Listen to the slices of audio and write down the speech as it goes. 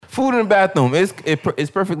Food in the bathroom.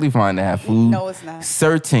 It's perfectly fine to have food. No, it's not.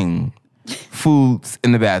 Certain foods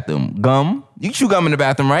in the bathroom. Gum. You chew gum in the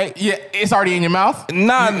bathroom, right? Yeah, it's already in your mouth.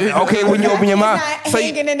 Nah. Okay, when you open your mouth, It's not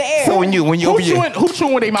hanging in the air. So when you open your, Who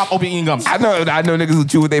chewing with their mouth open eating gum? I know niggas who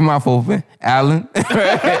chew with their mouth open. Alan,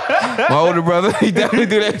 my older brother, he definitely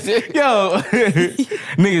do that shit. Yo,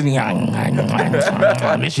 niggas,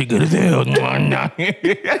 this shit good as hell.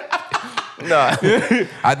 No,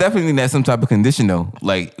 I definitely think that's some type of condition though.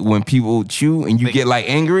 Like when people chew and you get like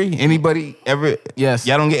angry. Anybody ever? Yes.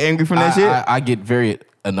 Y'all don't get angry from that shit? I get very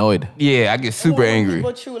annoyed. Yeah, I get super angry.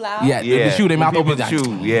 People chew loud. Yeah, they chew their mouth People open.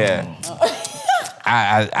 chew, yeah.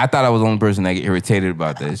 I thought I was the only person that get irritated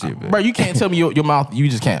about that shit. But. Bro, you can't tell me your mouth. You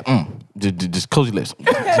just can't. Just close your lips.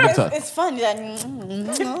 It's fun. Like,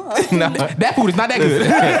 That food is not that good.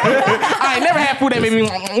 I ain't never had food that made me.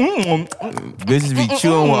 Bitches be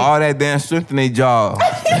chewing with all that damn strength in their jaw.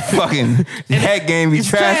 Fucking head game be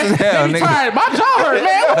trash as hell, They be nigga. tired. My jaw hurt,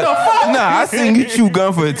 man. What the fuck? Nah, I seen you chew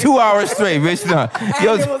gum for 2 hours straight, bitch. Nah.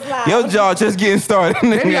 it was loud. Your jaw just getting started.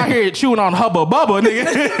 They be out Nigga. here chewing on Hubba Bubba,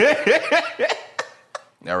 nigga.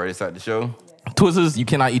 Y'all ready to start the show? Twizzlers, you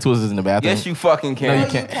cannot eat Twizzlers in the bathroom. Yes, you fucking can. No,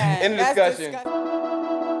 you can't. In the That's discussion. disgusting.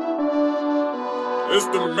 It's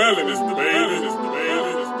the melon, it's the melon, it's the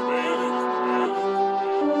melon, it's the melon.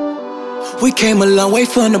 We came a long way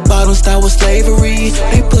from the bottom, start with slavery.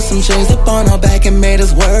 They put some chains up on our back and made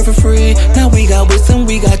us work for free. Now we got wisdom,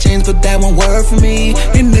 we got chains, but that won't work for me.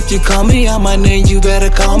 And if you call me out my name, you better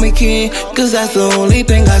call me king, cause that's the only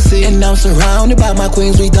thing I see. And I'm surrounded by my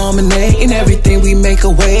queens, we dominate. In everything we make a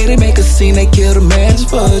way, they make a scene. They kill the man just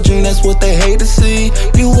for a dream, that's what they hate to see.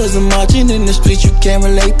 You wasn't marching in the streets, you can't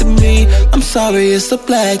relate to me. I'm sorry, it's a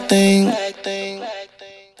black thing.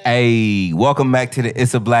 Hey, welcome back to the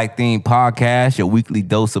It's a Black Thing podcast, your weekly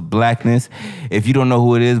dose of blackness. If you don't know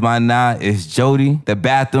who it is by now, it's Jody, the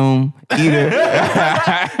bathroom eater, the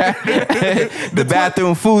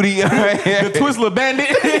bathroom foodie. The Twizzler bandit.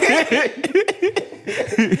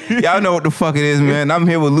 Y'all know what the fuck it is, man. I'm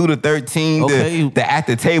here with Luda 13, Okay. the at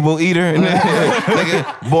the table eater,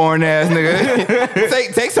 nigga, boring ass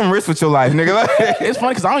nigga. Take some risks with your life, nigga. It's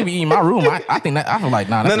funny because I don't even eat in my room. I think that I feel like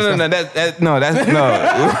nah. That's No.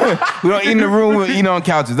 We don't eat in the room. We eat on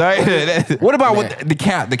couches, all right? What about with the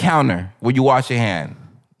counter where you wash your hand?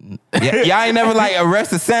 Y'all ain't never like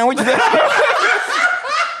arrest a sandwich?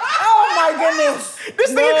 Oh my goodness.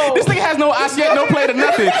 This nigga has no assiette, no plate or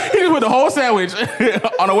nothing. He just put the whole sandwich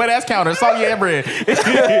on a wet ass counter, salty ass bread.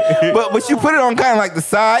 but you put it on kind of like the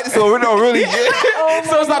side, so it don't really get.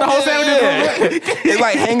 So it's not the whole sandwich. It's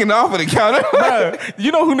like hanging off of the counter. Bruh,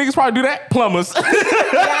 you know who niggas probably do that? Plumbers.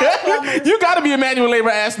 You gotta be a manual labor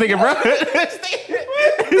ass nigga, bro.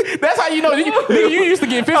 That's how you know. You used to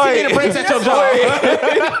get 15 minute breaks at your job.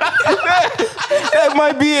 That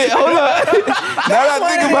might be it. Hold up. Now that I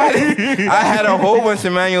think about it, I had a whole bunch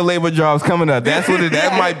of manual labor jobs coming up. That's what it.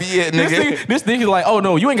 That might be it, nigga. This nigga's like, oh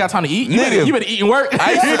no, you ain't got time to eat. You better eat and work.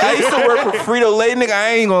 I used to work for Frito-Lay, nigga. I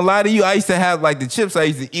ain't gonna lie to you. I used to have like the chips I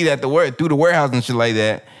used to eat at the work through the warehouse and shit like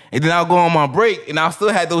that. And then I'll go on my break and I'll still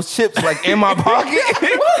have those chips like in my pocket.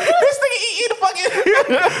 This nigga eat the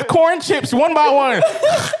fucking corn chips one by one.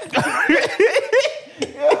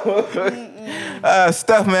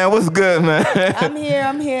 Stuff, man. What's good, man?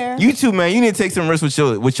 I'm here. You too, man. You need to take some risks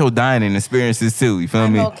with your dining experiences too. You feel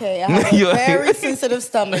me? I'm okay. I have a very sensitive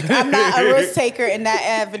stomach. I'm not a risk taker in that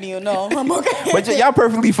avenue. No, I'm okay. But y'all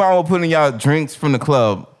perfectly fine with putting y'all drinks from the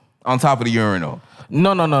club on top of the urinal.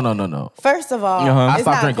 No. First of all, I it's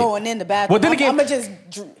stopped not drinking. going in the bathroom. Well, then again, I'm gonna just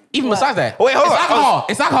even besides that, Wait, hold it's on. alcohol.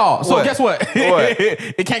 It's alcohol. So What? guess what? What?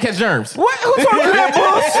 It can't catch germs. What? Who told you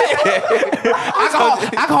that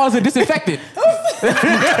bullshit? Alcohol is a disinfectant.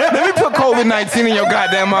 Let me put COVID-19 in your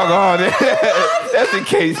goddamn alcohol. That's the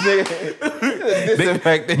case, nigga.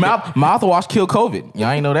 Disinfectant. Mouthwash kill COVID.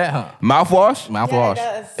 Y'all ain't know that, huh? Mouthwash? Mouthwash.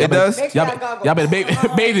 It does? Make Y'all, sure I goggle. y'all better bathe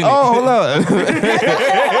in it. Oh, hold up.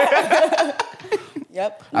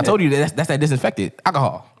 Yep. I told you that's that disinfected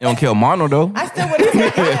alcohol. It don't kill mono, though. I still wouldn't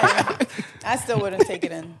take it in. I still wouldn't take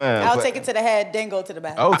it in. I'll take it to the head, then go to the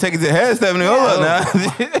bathroom. Oh, take it to the head, Stephanie. Hold up now.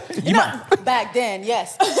 You know, back then,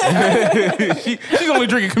 yes. She's only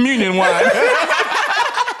drinking communion wine.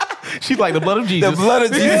 She's like the blood of Jesus. The blood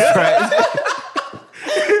of Jesus Christ.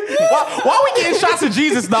 Why we getting shots of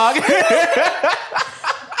Jesus, dog?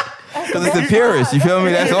 Because it's the purest. You feel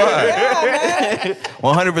me? That's why. Yeah,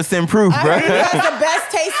 100% proof, I bro. heard that's the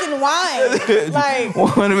best tasting wine. Like,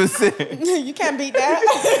 100%. you can't beat that.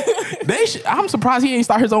 I'm surprised he ain't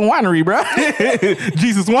start his own winery, bro.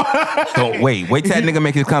 Jesus wine. Don't wait till that nigga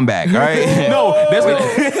make his comeback, all right? No, there's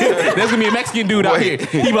gonna be a Mexican dude out here.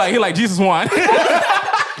 He like Jesus wine.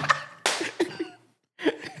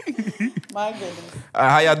 My goodness.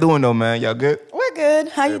 How y'all doing though, man? Y'all good? We're good.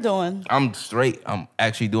 How you doing? I'm straight. I'm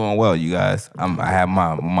actually doing well, you guys. I have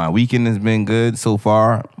my weekend has been good so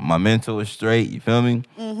far. My mental is straight. You feel me?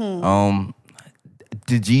 Mm-hmm.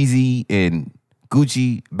 The Jeezy and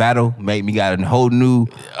Gucci battle made me got a whole new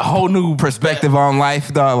perspective on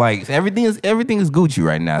life, dog. Like everything is Gucci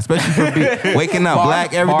right now, especially for waking up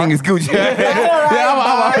black. Everything is Gucci.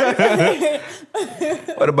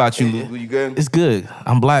 What about you, Luke? You good? It's good.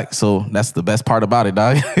 I'm black, so that's the best part about it,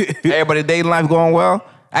 dog. Everybody dating life going well?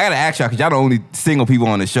 I gotta ask y'all, because y'all the only single people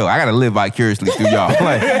on the show. I gotta live vicariously through y'all.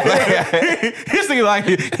 This nigga like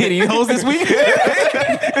hitting hoes this week.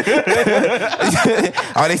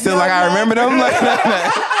 Are they still like I remember them?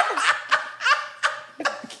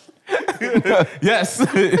 Yes.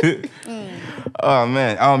 Oh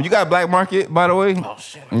man. You got Black Market, by the way? Oh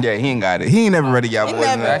shit. Yeah, he ain't got it. He ain't never ready y'all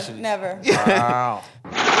boys. Never. Wow.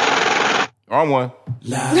 Wrong one.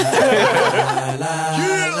 La,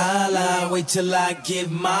 wait till I get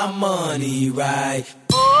my money right.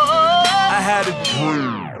 I had a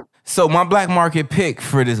dream. So my Black Market pick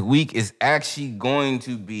for this week is actually going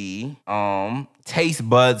to be Taste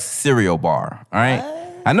Buds cereal bar. All right.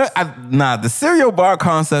 I know. The cereal bar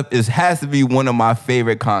concept has to be one of my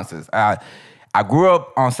favorite concepts. I grew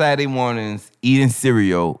up on Saturday mornings eating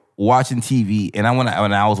cereal, watching TV, and when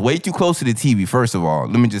I was way too close to the TV. First of all,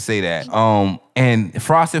 let me just say that. And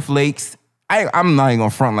Frosted Flakes. I'm not even gonna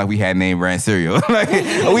front like we had name brand cereal. Like we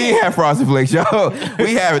didn't have Frosted Flakes, yo.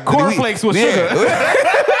 We had Corn Flakes with sugar.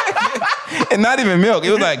 And not even milk.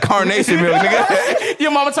 It was like carnation milk, nigga.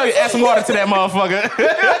 Your mama tell you add some water to that motherfucker.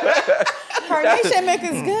 Carnation milk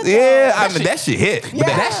is good. Yeah, I mean that shit hit. Yeah.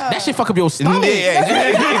 But that shit fuck up your stomach.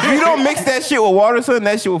 Yeah. If you don't mix that shit with water, son,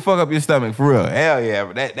 that shit will fuck up your stomach for real. Hell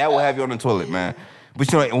yeah, that will have you on the toilet, man.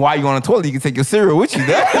 But you know, while you're on the toilet, you can take your cereal with you.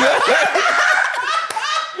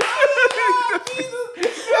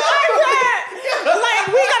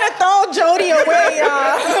 Throw Jody away,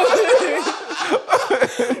 y'all.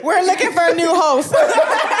 We're looking for a new host.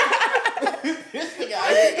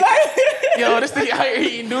 Yo, this nigga out here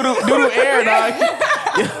eating doodle air, dog.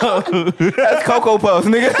 Yo. That's Cocoa Puffs,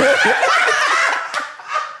 nigga.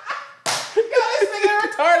 This nigga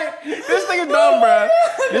retarded. This nigga dumb, bro.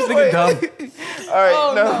 This nigga dumb. All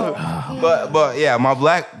right, no. But yeah, my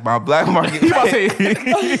black market.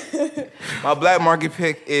 My Black Market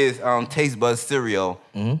pick is Taste Buds cereal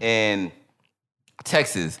in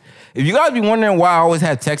Texas. If you guys be wondering why I always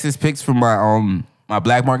have Texas picks for my my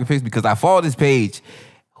Black Market picks, because I follow this page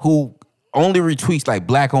who only retweets like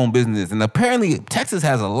black-owned business, and apparently Texas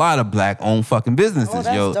has a lot of black-owned fucking businesses,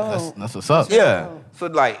 that's yo. dope. That's what's up. Yeah. So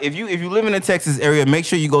like, if you live in the Texas area, make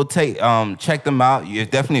sure you go check them out.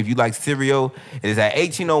 Definitely, if you like cereal, it is at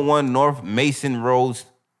 1801 North Mason Road,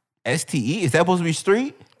 STE. Is that supposed to be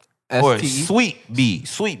street? STE? Or Sweet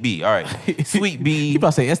B. All right. Sweet B. You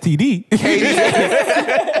about to say STD?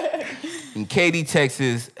 In Katy,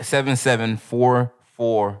 Texas,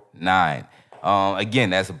 77449.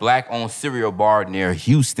 Again, that's a black-owned cereal bar near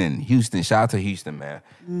Houston. Shout out to Houston, man.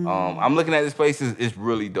 I'm looking at this place. It's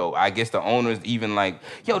really dope. I guess the owner's even like,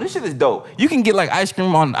 yo, this shit is dope. You can get like not ice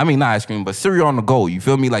cream, but cereal on the go. You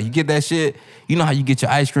feel me? Like you get that shit. You know how you get your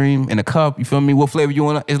ice cream in a cup. You feel me? What flavor you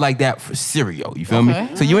want? It's like that for cereal. You feel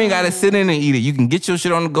me? So you ain't got to sit in and eat it. You can get your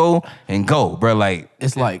shit on the go and go, bro. Like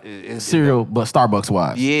It's like cereal, but Starbucks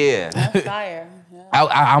wise. yeah. That's fire. Yeah.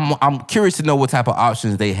 I'm curious to know what type of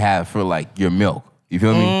options they have for like your milk. You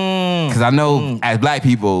feel me? Because I know as black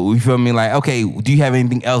people, we feel me like, okay, do you have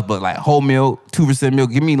anything else but like whole milk, 2%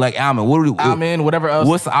 milk? Give me like almond. Almond, whatever else.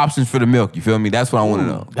 What's the options for the milk? You feel me? That's what I want to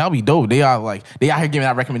know. That'll be dope. They out here giving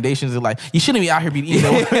out recommendations. They're like, you shouldn't be out here eating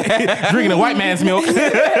drinking a white man's milk.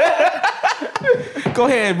 Go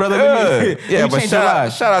ahead, brother. But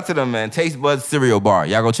shout out to them, man. Taste Buds Cereal Bar.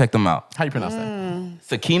 Y'all go check them out. How you pronounce that?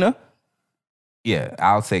 Sakina? Yeah,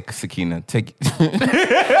 I'll say Sakina.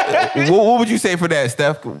 What would you say for that,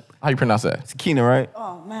 Steph? How you pronounce that? Sakina, right?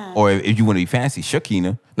 Oh man. Or if you want to be fancy,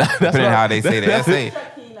 Shakina. Depending on how they say that.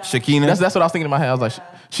 Shakina. That's what I was thinking in my head. I was like,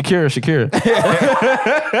 Shakira.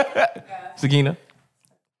 Sakina.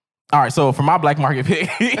 All right, so for my Black Market pick,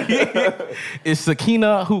 it's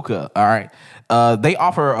Sakina Hookah. All right. They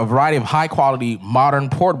offer a variety of high-quality, modern,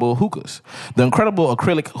 portable hookahs. The incredible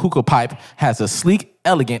acrylic hookah pipe has a sleek,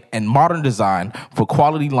 elegant, and modern design for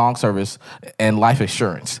quality long service and life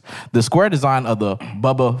assurance. The square design of the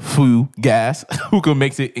Bubba Fu gas hookah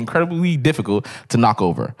makes it incredibly difficult to knock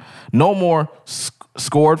over. No more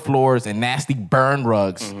scored floors and nasty burn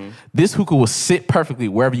rugs. This hookah will sit perfectly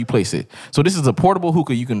wherever you place it. So this is a portable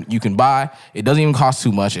hookah you can buy. It doesn't even cost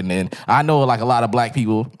too much. And then I know like a lot of black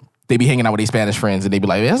people, they be hanging out with their Spanish friends and they be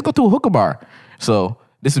like, let's go to a hookah bar. So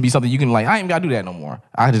this would be something you can like, I ain't gotta do that no more.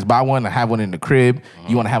 I just buy one and have one in the crib.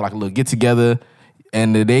 You want to have like a little get together,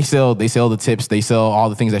 and they sell the tips. They sell all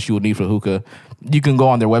the things that you would need for hookah. You can go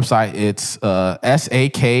on their website. It's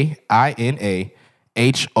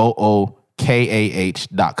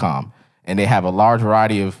SAKINAHOOKAH.com, and they have a large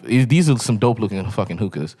variety of. These are some dope looking fucking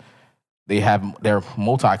hookahs. They're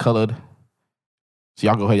multicolored. So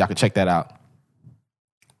y'all go ahead, y'all can check that out.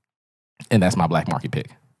 And that's my black market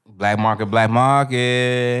pick. Black market, black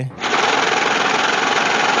market.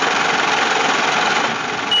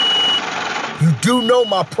 You do know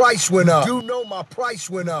my price went up.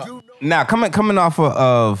 Now, coming off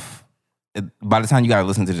of by the time you guys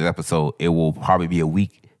listen to this episode, it will probably be a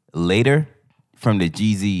week later from the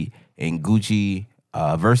Jeezy and Gucci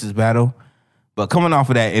versus battle. But coming off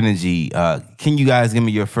of that energy, can you guys give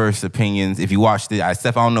me your first opinions? If you watched it,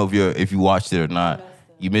 Steph, I don't know if you watched it or not.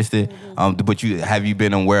 You missed it, but have you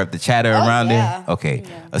been aware of the chatter around it? Okay,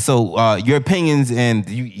 so your opinions, and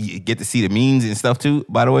you get to see the memes and stuff too.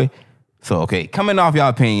 By the way, so okay, coming off y'all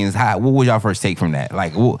opinions, what was y'all first take from that?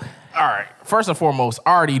 Like, all right, first and foremost,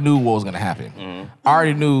 I already knew what was gonna happen. I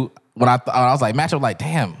already knew when I was like matchup. Like,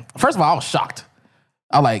 damn. First of all, I was shocked.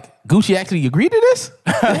 I like Gucci actually agreed to this.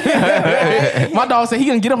 My dog said he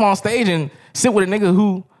gonna get up on stage and sit with a nigga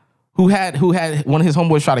who had one of his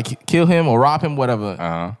homeboys try to kill him or rob him,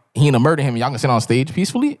 whatever. He gonna murder him, and y'all can sit on stage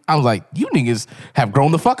peacefully. I was like, you niggas have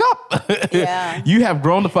grown the fuck up. Yeah. You have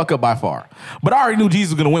grown the fuck up by far. But I already knew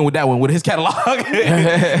Jesus was gonna win with that one, with his catalog.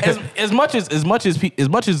 as much as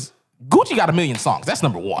Gucci got 1 million songs, that's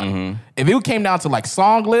number one. If it came down to like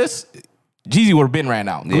song lists, Jeezy would have been ran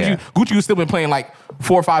out. Gucci would still been playing like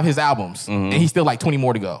 4 or 5 of his albums, and he's still like 20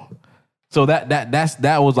 more to go. So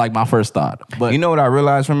that was like my first thought. But you know what I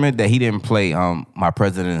realized from it? That he didn't play My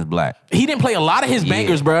President is Black. He didn't play a lot of his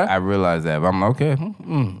bangers, bruh. I realized that. But I'm like, okay.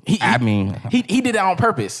 He did that on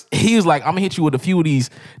purpose. He was like, I'm gonna hit you with a few of these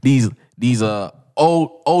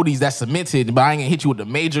oldies that's cemented, but I ain't gonna hit you with the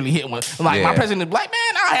majorly hit one. Like, My President is Black, man,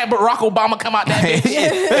 I had Barack Obama come out that bitch.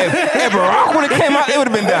 If Barack would have came out, it would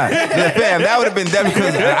have been done. Fam, that would have been done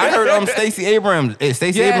because I heard Stacey Abrams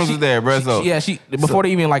was there, bro. So before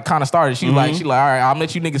they even like kind of started, she like, all right, I'll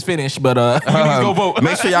let you niggas finish, but you niggas go vote.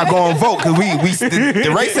 Make sure y'all go and vote because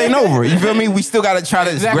the race ain't over. You feel me? We still gotta try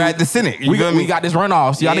to grab the Senate. You feel me? We got this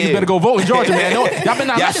runoff, so y'all niggas better go vote in Georgia, man.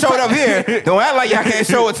 Y'all showed up here. Don't act like y'all can't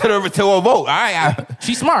show it to a vote. All right.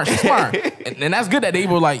 She's smart, and that's good that they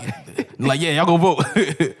were like, yeah, y'all go vote.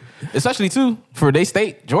 Especially too for they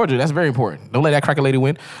state, Georgia. That's very important. Don't let that cracker lady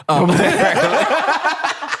win.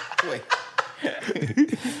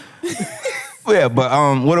 Yeah, but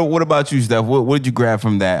what about you, Steph? What did you grab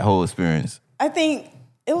from that whole experience? I think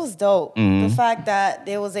it was dope. The fact that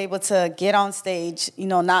they was able to get on stage,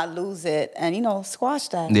 not lose it, and squash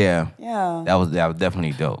that. Yeah. That was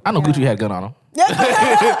definitely dope. I know Gucci had a gun on him.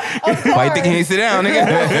 Why you think he ain't sit down, nigga?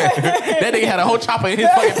 That nigga had a whole chopper in his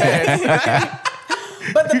fucking pants.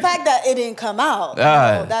 But the fact that it didn't come out,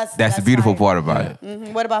 that's the beautiful part about it.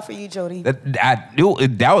 Mm-hmm. What about for you, Jody? That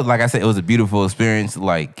was, like I said, it was a beautiful experience.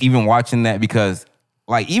 Like, even watching that, because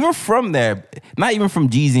like even from there, not even from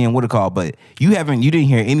Jeezy and what it called, but you didn't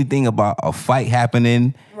hear anything about a fight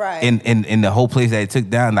happening, right? In the whole place that it took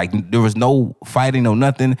down. Like, there was no fighting, no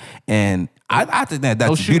nothing, and I think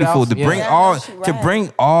that's beautiful to bring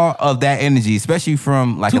bring all of that energy, especially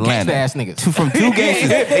from like Atlanta, ass niggas, from two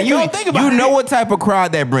gangsters. And you know what type of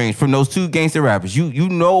crowd that brings from those two gangster rappers. You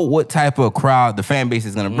know what type of crowd the fan base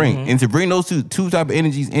is gonna bring, and to bring those two type of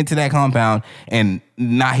energies into that compound and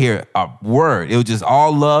not hear a word. It was just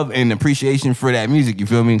all love and appreciation for that music. You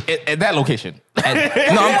feel me? At that location.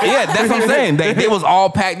 That's what I'm saying. They was all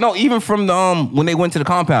packed. No, even from the when they went to the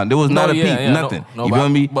compound, there was not a peep, nothing. You feel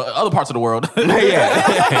me? But other parts of the world, niggas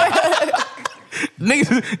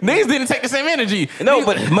didn't take the same energy. No,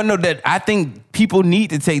 but that I think people need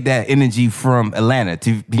to take that energy from Atlanta.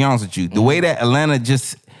 To be honest with you, the way that Atlanta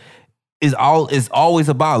just is always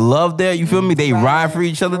about love there. You feel me? They ride for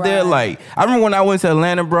each other there. Like, I remember when I went to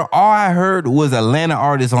Atlanta, bro. All I heard was Atlanta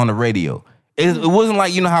artists on the radio. It wasn't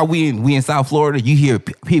like, how we in South Florida, you hear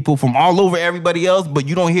people from all over everybody else, but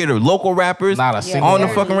you don't hear the local rappers on the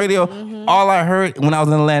fucking radio. All I heard when I was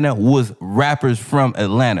in Atlanta was rappers from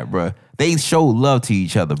Atlanta, bro. They show love to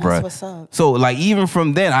each other, bro. That's what's up. So like even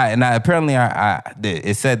from then,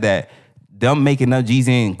 it said that them making up,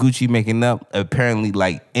 Jeezy and Gucci making up, apparently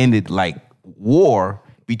like ended like war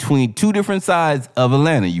between two different sides of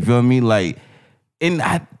Atlanta. You feel me? Like, and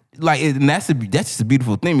that's just a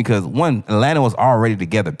beautiful thing because one, Atlanta was already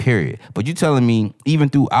together, period. But you telling me even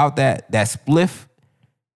throughout that spliff,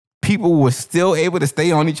 people were still able to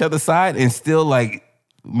stay on each other's side and still like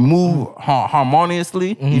move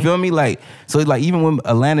harmoniously. You feel me? Like, so like even when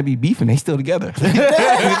Atlanta be beefing, they still together. You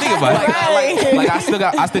think about it. Like I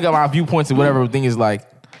still got my viewpoints and whatever. The thing is like,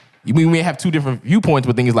 we may have two different viewpoints,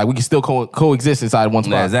 but the thing is like we can still coexist inside one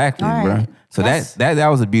spot. Yeah, exactly, All bro. right. So that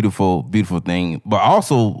was a beautiful thing. But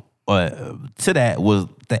also to that was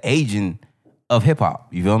the aging of hip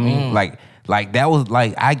hop. You feel me? Like that was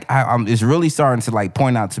like I'm it's really starting to like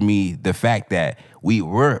point out to me the fact that we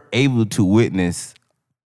were able to witness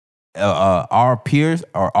our peers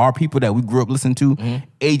or our people that we grew up listening to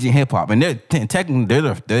aging hip hop, and they're technically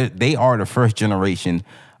they are the first generation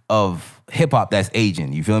of hip hop that's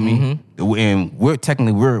aging. You feel me? And we're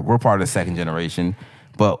technically we're part of the second generation,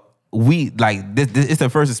 but we like this it's the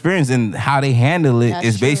first experience, and how they handle it That's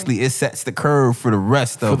is true. basically it sets the curve for the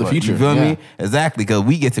rest of the us, future, You feel yeah. me? Exactly, because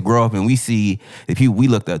we get to grow up and we see the people we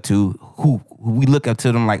looked up to, who we look up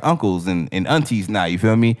to them like uncles and aunties now. You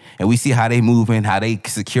feel me? And we see how they moving, how they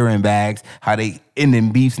securing bags, how they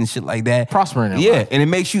ending beefs and shit like that, Prospering in Yeah, life. and it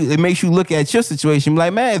makes you look at your situation, be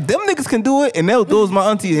like, man, if them niggas can do it, and those my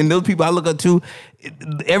auntie and those people I look up to,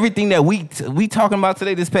 everything that we talking about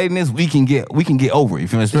today, this pettiness, we can get over. You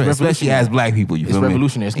feel me? Especially as black people. You It's feel me?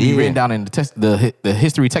 revolutionary. It's gonna be written down in the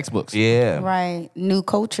history textbooks. Yeah. Right. New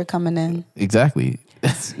culture coming in. Exactly.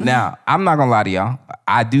 Now, I'm not gonna lie to y'all.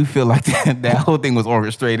 I do feel like that whole thing was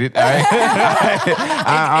orchestrated. All right? It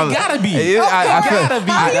gotta be. Gotta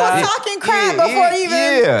be. He was talking crap before he even.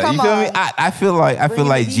 Yeah, Come you feel me? on. I feel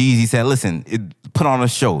like Jeezy said, "Listen, put on a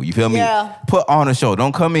show." You feel me? Yeah. Put on a show.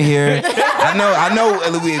 Don't come in here. I know,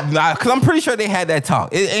 because I'm pretty sure they had that talk.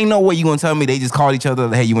 It ain't no way you gonna tell me they just called each other.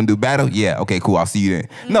 Hey, you wanna do battle? Yeah. Okay, cool. I'll see you then.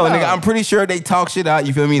 No, nigga, I'm pretty sure they talk shit out.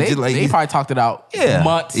 You feel me? They, Just like they probably talked it out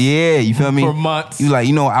months. Yeah, you feel me? For months. You like,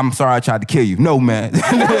 I'm sorry I tried to kill you. No, man.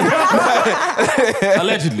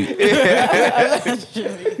 Allegedly.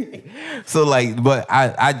 So like, but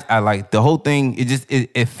I like the whole thing.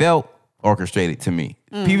 It felt orchestrated to me.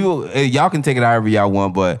 People, y'all can take it however y'all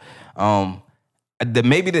want, but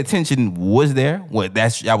maybe the tension was there.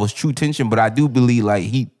 That was true tension, but I do believe like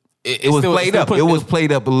it was still- played still up. put- It was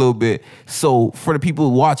played up a little bit. So for the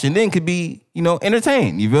people watching, then could be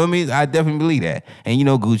entertained. You feel me? I definitely believe that. And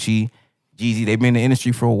Gucci, Jeezy, they've been in the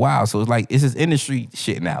industry for a while, so it's like it's this industry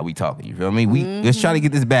shit now. We talking, you feel me? Let's try to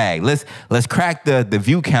get this bag. Let's crack the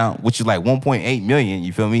view count, which is like 1.8 million.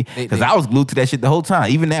 You feel me? Because I was glued to that shit the whole time,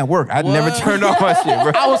 even at work. I never turned off my shit,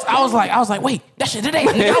 bro. I was like, wait, that shit today.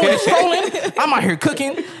 I was scrolling. I'm out here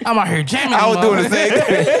cooking. I'm out here jamming. I was doing the same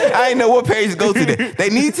thing. I didn't know what page to go to. They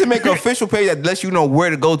need to make an official page that lets you know where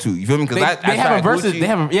to go to. You feel me? Because They have a versus. They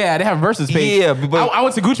have a versus page. Yeah, but I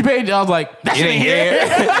went to Gucci page. And I was like, that it shit ain't ain't here.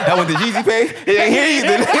 here. That went to Jeezy page. It ain't here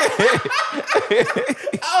either.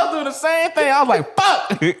 I was doing the same thing. I was like,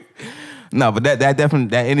 fuck. No, but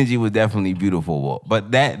that energy was definitely beautiful.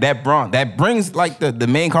 But that brings like the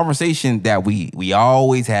main conversation that we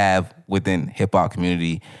always have within hip hop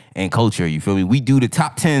community and culture. You feel me? We do the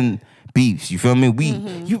top 10 beefs. You feel me?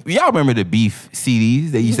 Y'all remember the beef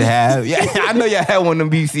CDs they used to have? Yeah, I know y'all had one of them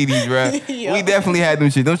beef CDs, bro. We definitely had them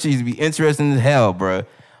shit. Them shit used to be interesting as hell, bro.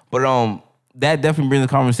 But that definitely brings the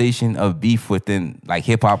conversation of beef within like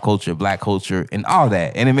hip hop culture, black culture, and all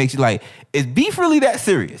that. And it makes you like, is beef really that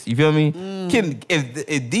serious? You feel me?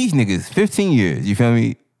 If these niggas 15 years, you feel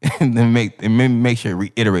me? And then make sure to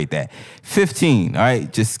reiterate that 15, all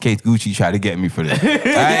right? Just in case Gucci tried to get me for this. All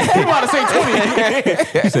right? You about to say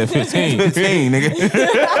 20? You said 15. 15,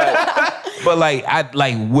 nigga. But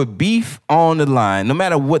like with beef on the line, no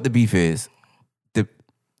matter what the beef is,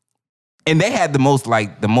 and they had the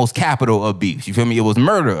most capital of beefs. You feel me? It was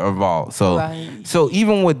murder involved. So Right. so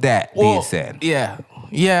even with that being said, Yeah.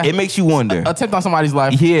 it makes you wonder. Attempt on somebody's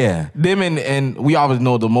life. Yeah. Them and we always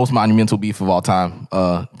know the most monumental beef of all time.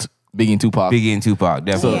 Biggie and Tupac. Biggie and Tupac,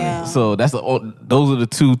 definitely. Yeah. So those are the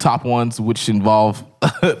two top ones which involve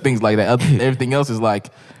things like that. Everything else is like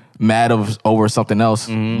mad over something else.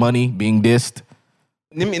 Money, being dissed.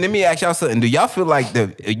 Let me ask y'all something. Do y'all feel like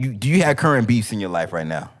do you have current beefs in your life right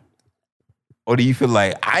now? Or do you feel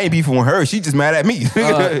like I ain't beefing with her? She just mad at me. I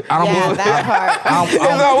don't Yeah, believe- that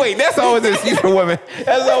part. That's always an excuse for women.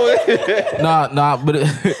 That's always. Nah, but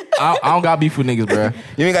I don't got beef with niggas, bro.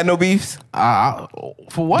 You ain't got no beefs?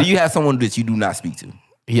 For what? Do you have someone that you do not speak to?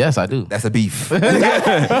 Yes, I do. That's a beef. Wait, no, is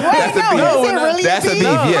it really That's a beef.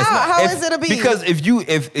 No. Yes. How is it a beef? Because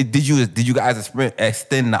did you guys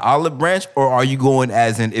extend the olive branch, or are you going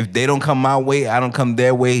as in if they don't come my way, I don't come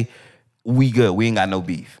their way, we good. We ain't got no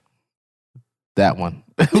beef. That one.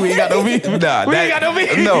 We ain't got no beef. Nah, we ain't got no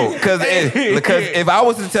beef. No, because if I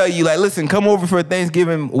was to tell you, like, listen, come over for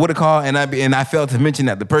Thanksgiving, what a call, and I failed to mention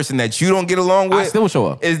that the person that you don't get along with, I still show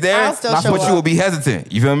up. Is there? I'll still show but up. you will be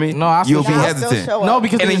hesitant. You feel me? No, I'll you'll still be show I'll still hesitant. show up. No,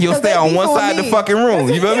 because And then you'll stay they on beef one on side of the me. fucking room.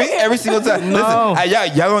 You feel me? Every single time. No.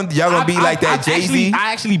 Listen, y'all gonna be like that Jay Z.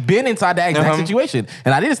 I actually been inside that exact situation,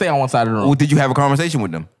 and I didn't stay on one side of the room. Well, did you have a conversation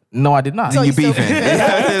with them? No, I did not. Then you you still beefing. beefing.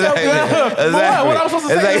 Exactly. What I'm supposed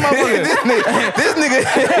to say to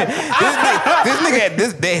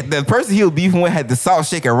This nigga, the person he was beefing with had the salt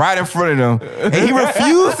shaker right in front of him, and he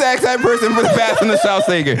refused to ask that person for the bathroom the salt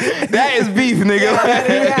shaker. That is beef, nigga.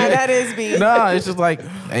 Yeah, that is beef. No, it's just like,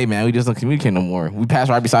 hey man, we just don't communicate no more. We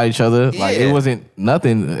passed right beside each other. Like Yeah. it wasn't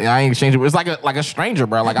nothing. I ain't exchanging. It's like a stranger,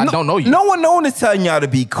 bro. Like I don't know you. No one is telling y'all to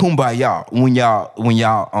be kumbaya when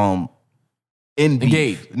y'all in beef.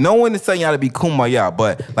 Engaged. No one is telling y'all to be kumbaya,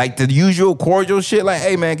 but like the usual cordial shit, like,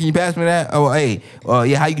 hey man, can you pass me that? Oh, hey,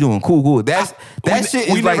 yeah, how you doing? Cool. That shit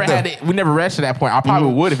is we like never had it. We never reached to that point. I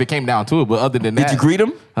probably would if it came down to it. But other than that, Did you greet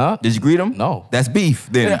him? Huh? Did you greet him? No. That's beef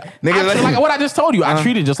then. Yeah. Nigga, like what I just told you, I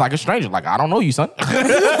treated just like a stranger. Like I don't know you, son.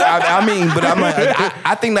 I mean, but I'm like,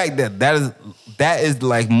 I think like that is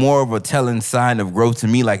like more of a telling sign of growth to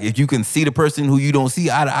me. Like if you can see the person who you don't see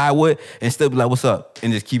eye to eye with and still be like, what's up?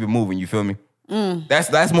 And just keep it moving, you feel me?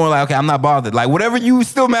 That's more like, okay, I'm not bothered. Like whatever you was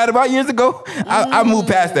still mad about years ago, I moved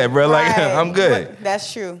past that, bro. Like Right. I'm good. But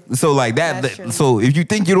that's true. So like That's true. so if you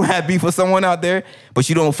think you don't have beef with someone out there, but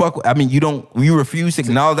you don't fuck with, I mean you refuse to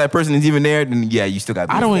acknowledge that person is even there, then yeah, you still got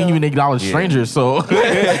beef. I don't even acknowledge strangers, so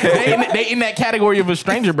they in that category of a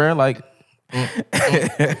stranger, bro. Like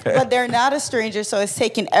But they're not a stranger, so it's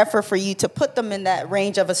taking effort for you to put them in that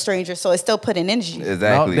range of a stranger. So it's still putting energy.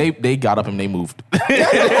 Exactly. no, they got up and they moved. Okay,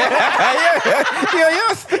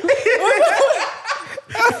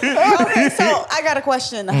 so I got a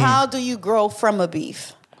question. How do you grow from a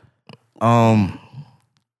beef?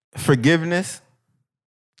 Forgiveness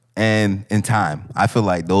and time. I feel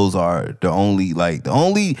like those are the only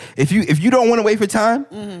if you don't want to wait for time,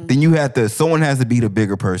 then you have to, someone has to be the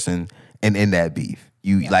bigger person and in that beef.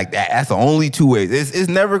 You like that. That's the only two ways. It's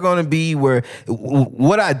never gonna be where.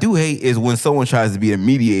 What I do hate is when someone tries to be a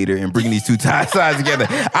mediator and bring these two sides together.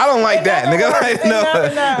 I don't like that, nigga. Like,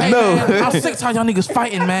 no. I'm sick tired y'all niggas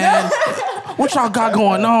fighting, man. What y'all got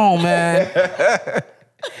going on, man?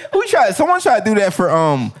 Who tried? Someone tried to do that for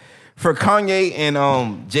Kanye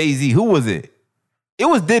and Jay-Z. Who was it? It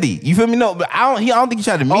was Diddy. You feel me? No, but I don't think he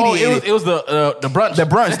tried to mediate it was the brunch. The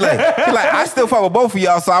brunch, like I still fuck with both of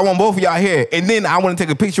y'all, so I want both of y'all here, and then I want to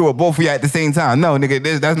take a picture with both of y'all at the same time. No, nigga,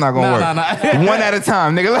 that's not gonna work. Nah. One at a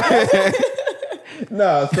time, nigga.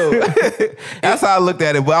 No, so that's how I looked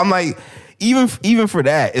at it. But I'm like, even for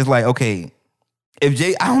that, it's like, okay, I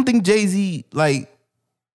don't think Jay-Z, like,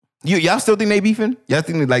 y'all still think they beefing? Y'all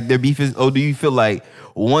think like their beef is? Or do you feel like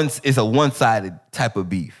it's a one-sided type of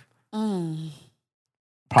beef?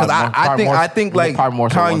 Because I think like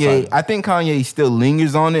Kanye, I think Kanye still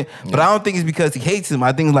lingers on it, but I don't think it's because he hates him.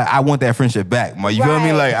 I think it's like, I want that friendship back. You feel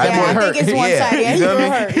me? Like I think it's one-sided. Yeah, you feel me?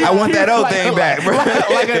 hurt. I want that old thing back, bro.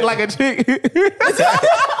 like a chick.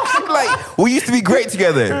 Like we used to be great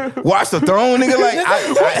together. Watch the Throne, nigga. Like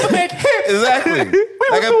exactly.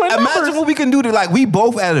 Like imagine what we can do to, like, we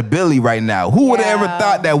both at a Billy right now. Who would have ever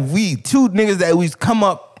thought that we two niggas that we come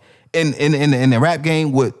up in the rap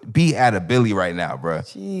game would be at a Billy right now, bro.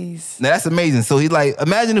 Jeez. Now that's amazing. So he's like,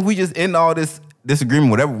 imagine if we just end all this disagreement,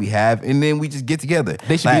 whatever we have, and then we just get together.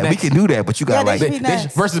 They should like, be we next. can do that, but you got Yeah, like, they should be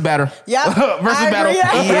next. Versus batter. Yeah. Versus I battle. agree.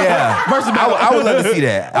 yeah, Versus battle. I would love to see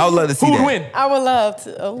that. I would love to see Who that. would win? I would love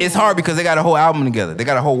to. Oh. It's hard because they got a whole album together. They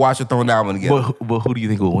got a whole Watch the Throne album together. But who do you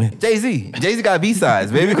think will win? Jay-Z got B-sides,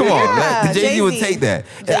 baby. Come on. Yeah, Like, Jay-Z would Jay-Z. take that.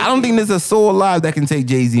 I don't think there's a soul alive that can take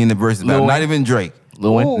Jay-Z in the verses battle. Lil Not Wayne? even Drake.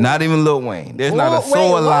 Lil Wayne? Not even Lil Wayne. There's not a Wait,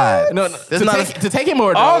 soul what? alive. No, There's not to take him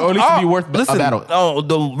or at least to be worth listen, a battle. Oh,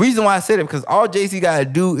 the reason why I said it, because all Jay-Z got to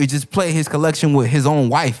do is just play his collection with his own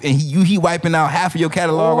wife, and he wiping out half of your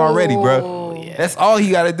catalog already, bro. Yeah. That's all he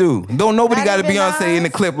got to do. Don't nobody Not got to even Beyonce in the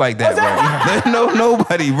us? clip like that, bro. There's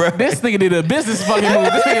nobody, bro. This nigga did a business fucking move.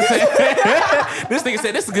 This nigga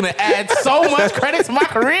said this is gonna add so much credit to my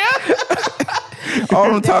career.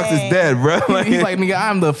 All them talks is dead, bro. He's like, nigga,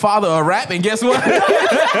 I'm the father of rap, and guess what?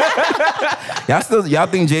 Y'all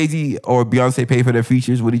think Jay-Z or Beyonce pay for their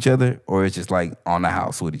features with each other, or it's just like on the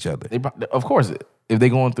house with each other? Of course, if they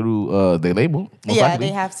going through their label, most Yeah, likely,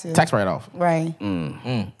 they have to. tax write off. Right.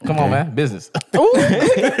 Come on, man, business.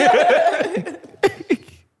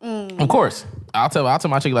 Of course, I'll tell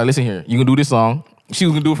my chick, like, listen here, you can do this song. She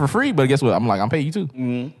was gonna do it for free, but guess what? I'm paying you too,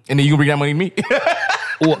 and then you can bring that money to me.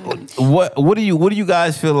 What do you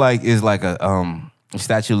guys feel like is like a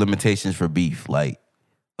statute of limitations for beef? Like,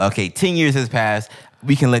 okay, 10 years has passed.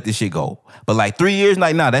 We can let this shit go. But like 3 years,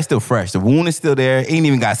 like, nah, that's still fresh. The wound is still there. Ain't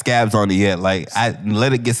even got scabs on it yet. Like, I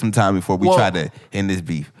let it get some time before we try to end this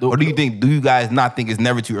beef. Or do you guys not think it's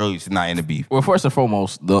never too early to not end the beef? Well, first and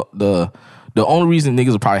foremost, the only reason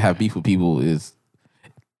niggas will probably have beef with people is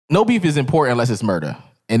no beef is important unless it's murder.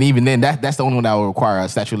 And even then, that's the only one that will require a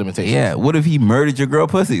statute of limitations. Yeah, what if he murdered your girl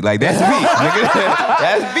pussy? Like, that's beef, nigga.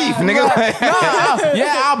 That's beef, nigga.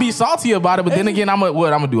 I'll be salty about it, but then again,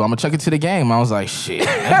 what I'm gonna do? I'm gonna chuck it to the game. I was like, shit.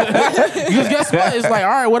 Because guess what? It's like, all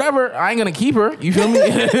right, whatever. I ain't gonna keep her. You feel me?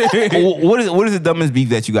 What is the dumbest beef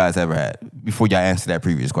that you guys ever had? Before y'all answer that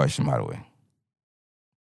previous question, by the way.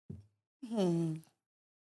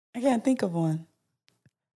 I can't think of one.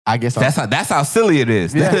 I guess that's how silly it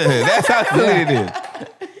is. Yeah. That's how silly it is.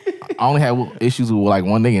 I only had issues with like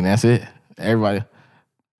one nigga, and that's it. Everybody.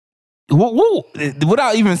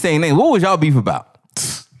 Without even saying names, what was y'all beef about?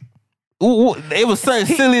 It was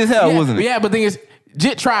silly as hell, wasn't it? Yeah, but the thing is,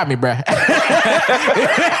 Jit tried me, bruh.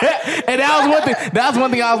 And that was one thing. That was one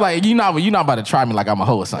thing I was like, you not about to try me like I'm a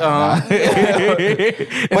hoe or something.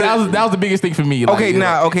 But that was the biggest thing for me. Like,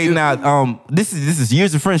 now, this is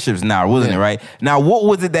years of friendships now, wasn't it? Right now, what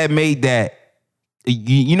was it that made that?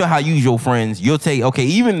 You know how you use your friends. You'll take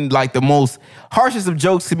even like the most harshest of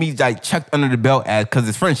jokes to me like chucked under the belt as because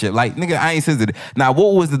it's friendship. Like nigga, I ain't sensitive. Now,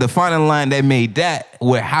 what was the defining line that made that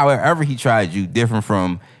where however he tried you different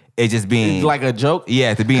from it just being like a joke?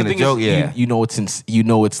 Yeah, to being a joke. You know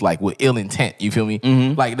it's like with ill intent. You feel me?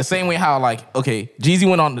 Mm-hmm. Like the same way how like Jeezy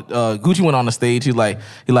went on Gucci went on the stage. He like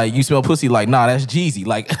you smell pussy. Like nah, that's Jeezy.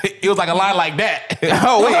 Like it was like a line like that.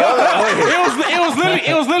 Oh wait.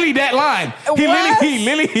 It was literally that line. He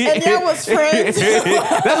literally and y'all was friends.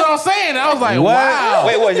 That's what I'm saying. I was like, what? wow.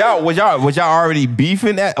 Wait, was y'all already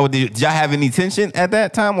beefing at, or did y'all have any tension at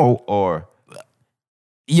that time, or?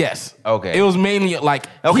 Yes. Okay. It was mainly like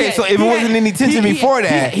so if it wasn't any tension before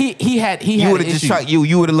that, he had you would have just tried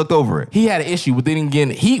you would have looked over it. He had an issue, but then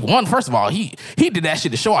again, first of all, he did that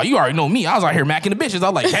shit to show out. You already know me. I was out here macking the bitches. I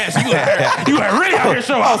was like, Cass, you really out here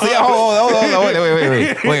show out. Oh, so hold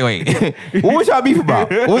on, wait. What was y'all beef about?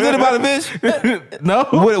 Was it about a bitch? No.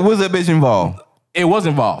 Was a bitch involved? It was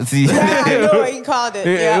involved. See, I know what you called it.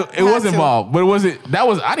 It was involved, but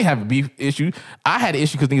I didn't have a beef issue. I had an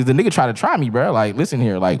issue because the nigga tried to try me, bro. Like, listen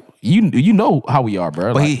here, like you know how we are,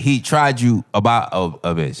 bro. But like, he tried you about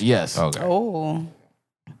a bitch. Yes. Okay. Oh.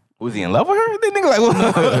 Was he in love with her? The nigga like,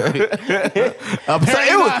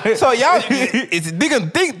 what? So y'all,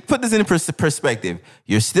 nigga, put this in perspective.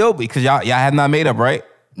 You're still because y'all have not made up, right?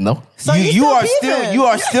 No. So you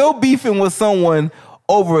are still beefing with someone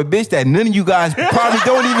over a bitch that none of you guys probably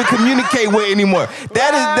don't even communicate with anymore.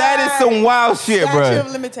 That is some wild shit, bro. Statute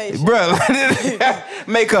of limitations. Bro,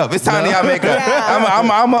 make up. It's time to y'all make up. Yeah.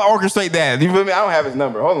 I'm gonna orchestrate that. You feel me? I don't have his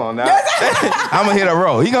number. Hold on now. I'm gonna hit a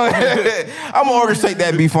roll. I'm gonna orchestrate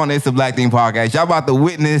that beef on It's a Black Thing podcast. Y'all about to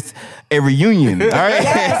witness a reunion. All right?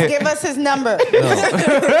 Yes, give us his number.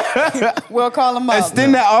 We'll call him up.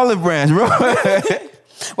 Extend that olive branch, bro.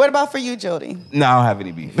 What about for you, Jody? No, I don't have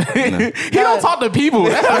any beef. No. He don't talk to people.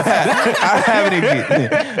 I don't have any beef.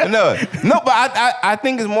 No, but I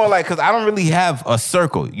think it's more like because I don't really have a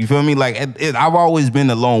circle. You feel me? Like I've always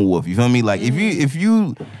been a lone wolf. You feel me? Like if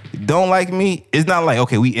you don't like me, it's not like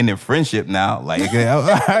okay, we ended friendship now. Like okay, all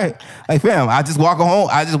right, like fam, I just walk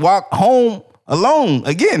home alone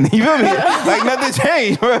again. You feel me? Like nothing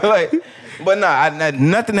changed, bro. Like, but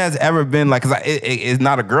nothing has ever been like because it's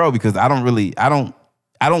not a girl because I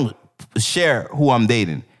don't share who I'm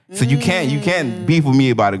dating. So you can't beef with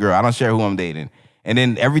me about a girl. I don't share who I'm dating. And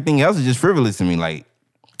then everything else is just frivolous to me. Like,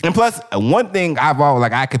 and plus one thing I've always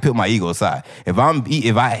like I could put my ego aside. If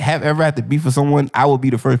I have ever had to beef with someone, I will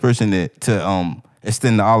be the first person to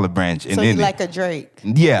extend the olive branch and so end you it. like a Drake.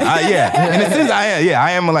 Yeah. In a sense,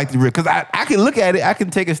 I am like the real because I can look at it. I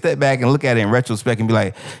can take a step back and look at it in retrospect and be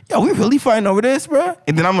like, "Yo, we really fighting over this, bro."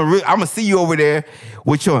 And then I'm gonna see you over there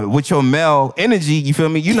with your male energy. You feel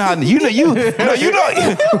me? You know how you know how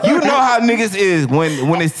niggas is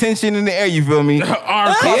when there's tension in the air. You feel me?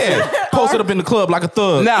 Arms posted up in the club like a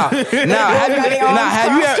thug. Now, have you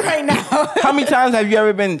ever? How many times have you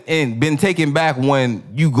ever been taken back when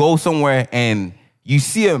you go somewhere and you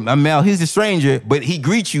see a male, he's a stranger, but he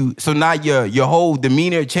greets you. So now your whole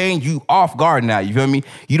demeanor change. You off guard now. You feel me?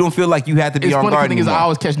 You don't feel like you have to be on guard anymore. I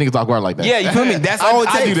always catch niggas off guard like that. Yeah, you feel me? That's all it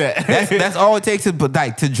takes. I do that. That's all it takes to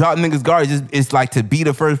drop niggas guard. It's like to be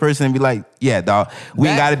the first person and be like, yeah, dog, we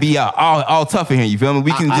ain't got to be all tough in here. You feel me?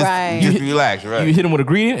 We can just relax, right? You hit him with a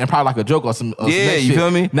greeting and probably like a joke or some you shit.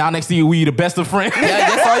 Feel me? Now next to you, we the best of friends. Yeah,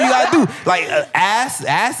 that's all you gotta do. Like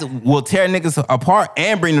ass will tear niggas apart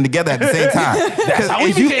and bring them together at the same time. Because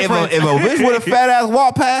if a bitch with a fat ass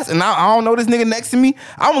walk past and I don't know this nigga next to me,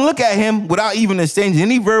 I'm gonna look at him without even exchanging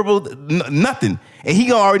any verbal nothing. And he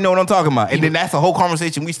gonna already know what I'm talking about. And then that's the whole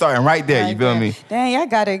conversation we starting right there. You feel me? Dang, y'all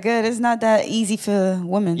got it good. It's not that easy for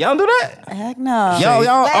women. Y'all do that? Heck no.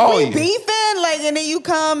 Y'all we beefing, like, and then you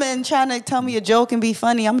come and trying to tell me a joke and be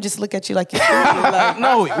funny. I'm just look at you like you're stupid. Like,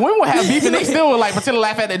 no, women will have beef and they still will like pretend to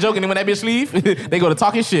laugh at that joke, and then when that bitch leave, they go to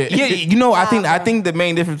talking shit. Yeah, you know, I think the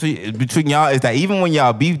main difference between y'all is that even when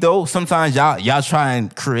y'all beef though, sometimes y'all try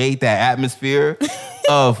and create that atmosphere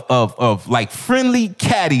of like friendly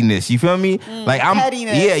cattiness. You feel me? Like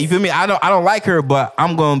cattiness. Yeah, you feel me? I don't like her, but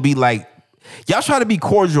I'm gonna be like, y'all try to be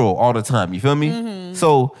cordial all the time. You feel me?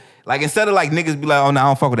 So like instead of like niggas be like, oh no, I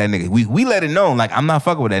don't fuck with that nigga. We let it know, like I'm not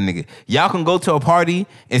fucking with that nigga. Y'all can go to a party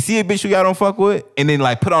and see a bitch who y'all don't fuck with, and then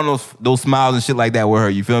like put on those smiles and shit like that with her.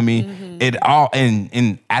 You feel me? It all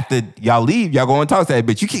and after y'all leave, y'all go and talk to that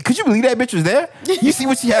bitch. Could you believe that bitch was there? You see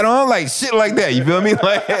what she had on? Like shit like that. You feel me?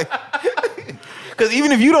 Like. Because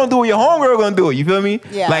even if you don't do it, your homegirl gonna do it. You feel me?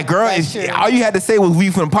 Yeah, like, girl, all you had to say was we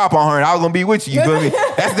finna pop on her and I was gonna be with you. You feel me?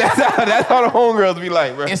 That's how the homegirls be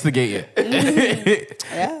like, bro. Instigate it.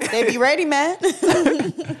 Yeah, they be ready, man.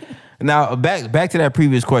 Now, back to that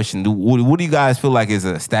previous question. What do you guys feel like is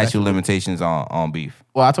a statute of limitations on beef?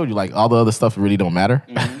 Well, I told you, like, all the other stuff really don't matter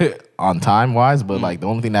on time-wise, but, like, the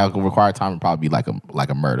only thing that will require time would probably be, like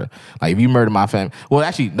a murder. Like, if you murder my family... Well,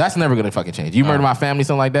 actually, that's never going to fucking change. You murder my family,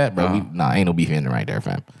 something like that, bro, ain't no beef ending right there,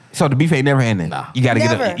 fam. So the beef ain't never ending? Nah. You got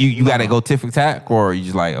to you got to go tit for tat, or you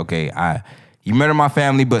just like, okay, you murder my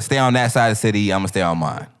family, but stay on that side of the city, I'm going to stay on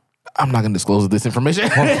mine. I'm not going to disclose this information.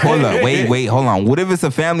 Hold up. Wait, hold on. What if it's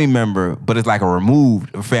a family member, but it's like a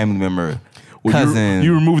removed family member? Well, cousin.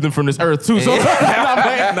 You removed them from this earth too. So Does it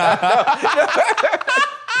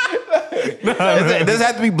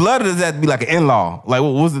have to be blood, or does it have to be like an in-law? Like,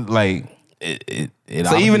 what was it like?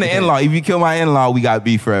 So even the in-law, if you kill my in-law, we got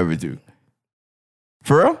beef forever too.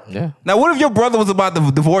 For real? Yeah. Now, what if your brother was about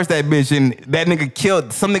to divorce that bitch and that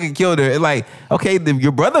some nigga killed her? It's like, okay,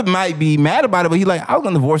 your brother might be mad about it, but he's like, I was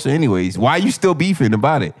gonna divorce her anyways. Why are you still beefing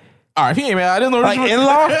about it? All right, he ain't mad. I didn't know. Like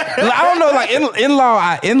in-law? I don't know. Like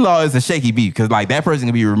in-law is a shaky beef because like that person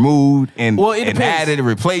can be removed and added and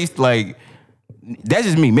replaced. Like that's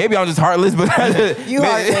just me. Maybe I'm just heartless, but you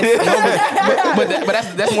heartless.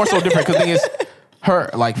 but that's more so different because the thing is, her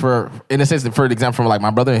like for in a sense, for example, from like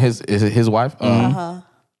my brother and his wife.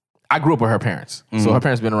 I grew up with her parents, so her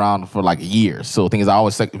parents been around for like years. So the thing is, I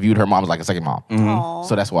always viewed her mom as like a second mom.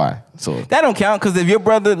 So that's why. So that don't count because if your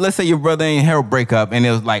brother, let's say your brother ain't had a breakup and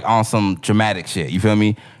it was like on some dramatic shit, you feel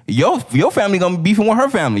me? Your family gonna be beefing with her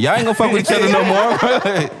family. Y'all ain't gonna fuck with each other no more.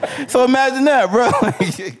 So imagine that, bro.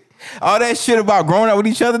 All that shit about growing up with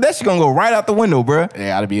each other, that shit gonna go right out the window, bro. It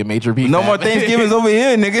gotta be a major beef. No more Thanksgivings over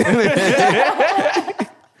here, nigga.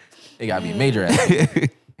 It gotta be major ass.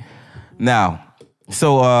 Now.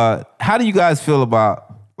 So, how do you guys feel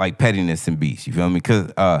about like pettiness and beefs? You feel me?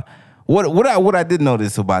 Because what I did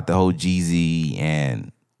notice about the whole Jeezy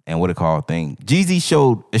and what it called thing, Jeezy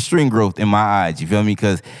showed extreme growth in my eyes. You feel me?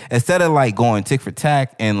 Because instead of like going tick for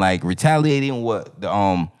tack and like retaliating with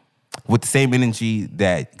the same energy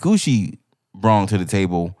that Gucci brought to the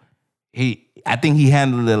table, I think he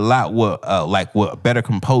handled it a lot with better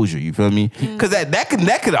composure. You feel me? Because that could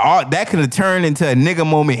have turned into a nigga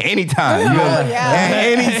moment anytime. You feel me?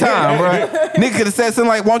 Anytime, bro. Nigga could have said something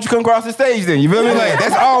like, "Why don't you come across the stage then?" You feel me? Like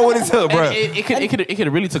that's all what it took, bro. It could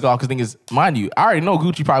have really took off because thing is, mind you, I already know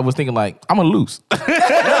Gucci probably was thinking like, "I'm gonna lose." now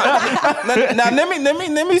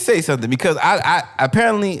let me say something because I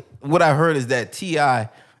apparently what I heard is that T.I.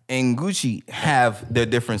 and Gucci have their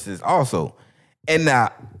differences also, and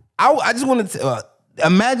now. I just wanted to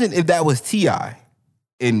imagine if that was T.I.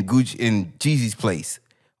 in Jeezy's place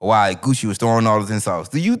while Gucci was throwing all those insults.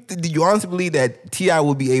 Do you honestly believe that T.I.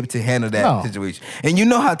 would be able to handle that situation? And you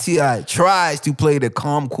know how T.I. tries to play the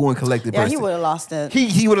calm, cool, and collected person. Yeah, he would have lost it.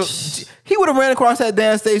 He would have ran across that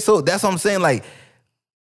damn stage. So that's what I'm saying. Like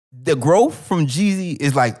the growth from Jeezy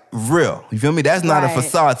is like real. You feel me? That's not a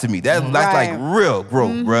facade to me. That's like real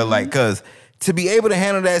growth, bro. Like cause. to be able to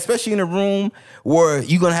handle that, especially in a room where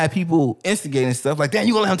you're gonna have people instigating stuff like that,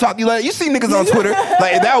 you gonna let him talk. You see niggas on Twitter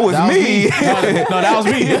like if that was me. No, that was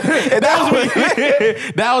me. That was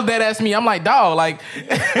me. That was dead ass me. I'm like, dog, like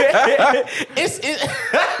it's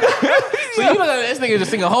so you look at this nigga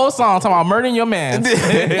just sing a whole song talking about murdering your man,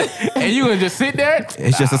 and you gonna just sit there?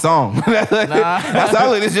 It's just a song. That's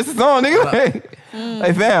all it is. Just a song, nigga.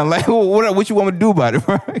 Like fam, like what you want me to do about it,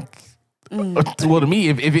 bro? Well, to me,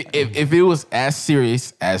 if it was as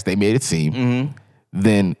serious as they made it seem,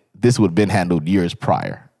 then this would have been handled years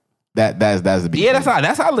prior. That's the beginning. Yeah,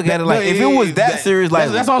 that's how I look at it. Like if it was that serious,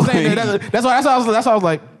 like that's what I'm saying. That's why I was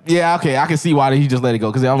like, yeah, okay, I can see why he just let it go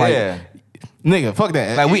because I'm like, nigga, fuck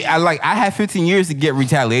that. Like I had 15 years to get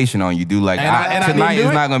retaliation on you, dude. Like tonight is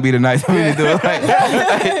not gonna be the night for me to do it. Like,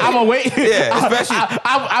 I'm gonna wait. Yeah, especially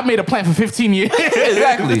I made a plan for 15 years.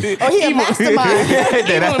 Exactly. Oh, he a mastermind.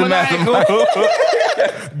 That's the mastermind.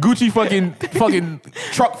 Gucci fucking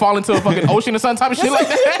truck fall into a fucking ocean or some type of shit like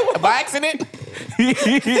that by accident.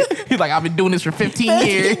 He's like, I've been doing this for 15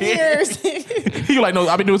 years. He's like, no,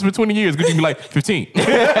 I've been doing this for 20 years. Gucci be like, 15.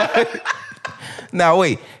 Now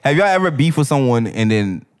wait, have y'all ever beefed with someone and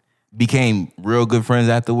then became real good friends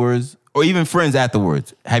afterwards? Or even friends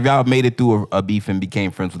afterwards? Have y'all made it through a beef and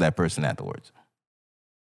became friends with that person afterwards?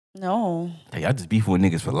 No. Hey, y'all just beef with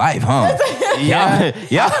niggas for life, huh? Yeah.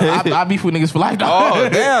 I beef with niggas for life, dog. Oh,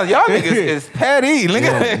 damn. Y'all niggas is petty.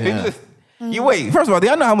 Nigga. You wait. First of all, do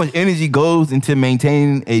y'all know how much energy goes into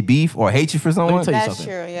maintaining a beef or hatred for someone? That's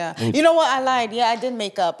true, yeah. You know what? I lied. Yeah, I did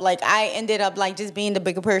make up. Like, I ended up, like, just being the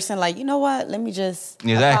bigger person. Like, you know what? Let me just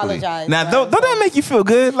apologize. Now, don't that make you feel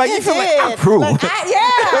good? Like, you feel like, I proved. Like,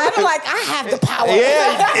 I'm like, I have the power.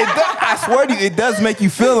 Yeah, it does. I swear to you, it does make you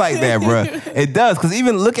feel like that, bro. It does. Because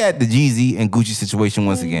even look at the Jeezy and Gucci situation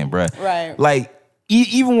once again, bro. Right. Like,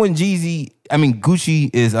 even when Gucci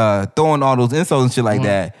is throwing all those insults and shit like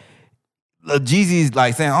that, Jeezy's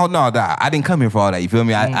like saying, "Oh no, I didn't come here for all that." You feel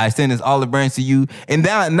me? I send this olive branch to you, and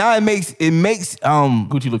now it makes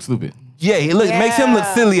Gucci look stupid. Yeah, it makes him look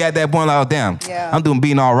silly at that point. Like, oh damn, I'm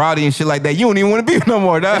being all rowdy and shit like that. You don't even want to be no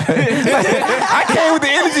more, dog. I came with the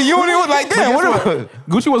energy. You don't even like damn. What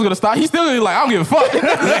Gucci wasn't gonna stop. He's still gonna be like, I don't give a fuck.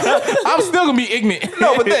 I'm still gonna be ignorant.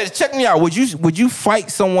 No, but check me out. Would you fight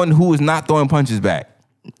someone who is not throwing punches back?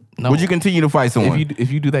 No. Would you continue to fight someone?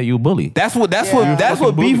 If you do that, you a bully. That's what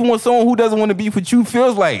beefing with someone who doesn't want to beef with you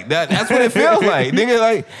feels like. That's what it feels like. Nigga,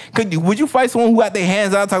 like, would you fight someone who got their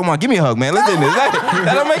hands out talking about, give me a hug, man. Let's do this.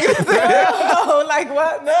 That don't make any sense. No, like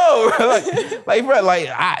what? No.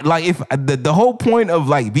 If the whole point of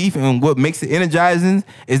like beefing and what makes it energizing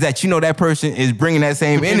is that you know that person is bringing that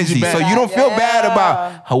same energy. So you don't feel bad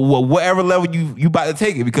about whatever level you about to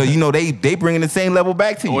take it because you know they bringing the same level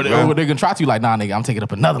back to you. Or they're gonna try to you like, nah, nigga, I'm taking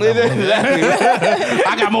up another level. Exactly.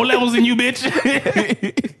 I got more levels than you, bitch.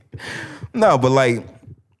 No, but like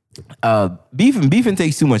beefing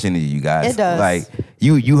takes too much energy, you guys. It does. Like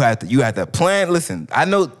you have to plan. Listen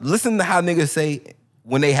to how niggas say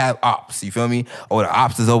when they have ops, you feel me? Oh, the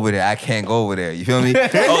ops is over there. I can't go over there. You feel me?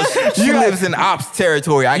 Oh, she lives in ops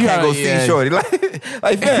territory. I can't go see shorty. Like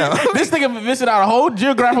fam. This nigga visited out a whole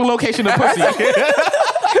geographical location of pussy.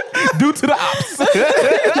 Due to the ops.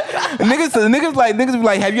 niggas be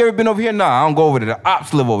like, have you ever been over here? Nah, I don't go over there. The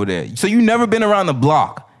ops live over there. So you never been around the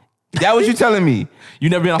block. That what you telling me? You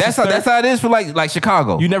never been on 63rd? That's how it is for like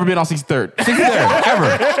Chicago. You never been on 63rd? 63rd,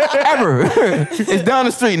 ever. It's down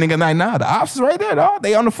the street, nigga. Like, nah, the ops is right there, dog.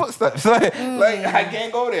 They on the footsteps. Like I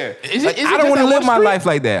can't go there. I don't want to live my life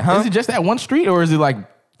like that, huh? Is it just that one street or is it like,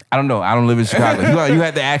 I don't know. I don't live in Chicago. You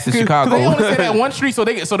had to access Chicago. They only say that one street, so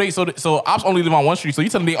ops only live on one street. So you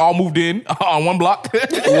telling me they all moved in on one block?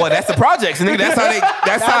 Well, that's the projects, nigga.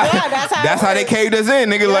 That's how they caved us in,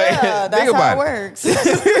 nigga. Yeah, like, think about it works.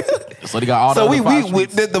 So they got all. So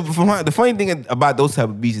the funny thing about those type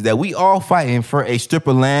of beats is that we all fighting for a strip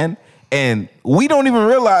of land, and we don't even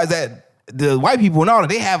realize that the white people and all that,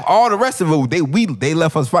 they have all the rest of it. They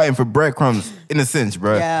left us fighting for breadcrumbs in a sense,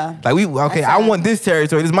 bro. Yeah. Like I want this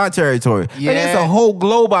territory. This is my territory. Yeah. Like, there's a whole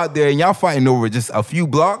globe out there, and y'all fighting over just a few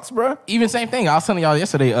blocks, bro. Even same thing. I was telling y'all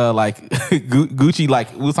yesterday, like Gucci,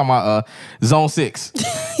 like we was talking about Zone 6.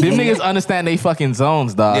 Them niggas understand they fucking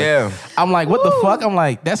zones, dog. Yeah. I'm like, what the fuck? I'm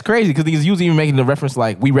like, that's crazy because these usually even making the reference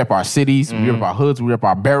like we rep our cities, we rep our hoods, we rep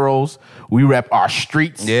our barrels, we rep our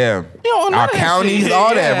streets. Yeah. Our counties,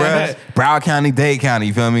 all that, bro. Broward County, Dade County,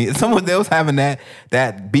 you feel me? Someone else having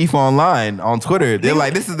that beef online on Twitter. They're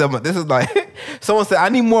like, this is like someone said, I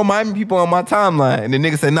need more Miami people on my timeline. And the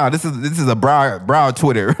nigga said, no, this is a Broward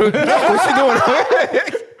Twitter. What you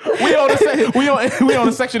doing? we on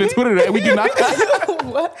a section of Twitter that we do not.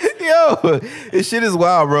 Yo, this shit is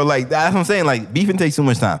wild, bro. Like, that's what I'm saying. Like, beefing takes too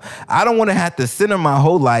much time. I don't want to have to center my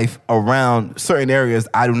whole life around certain areas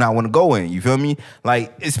I do not want to go in. You feel me?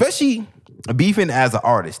 Like, especially beefing as an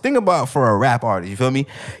artist. Think about for a rap artist, you feel me?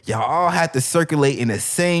 Y'all all have to circulate in the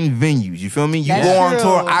same venues, you feel me? You That's go on true.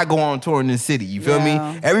 tour, I go on tour in the city, you feel me?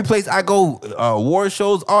 Every place I go, award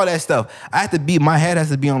shows, all that stuff. I have to be, my head has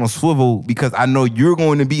to be on a swivel because I know you're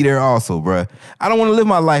going to be there also, bruh. I don't want to live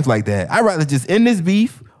my life like that. I'd rather just end this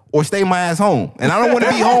beef or stay my ass home. And I don't want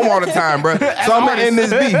to be home all the time, bro. So I'm gonna end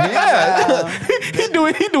this beef. Yeah.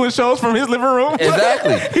 He doing shows from his living room.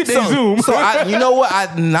 Exactly. They Zoom. So you know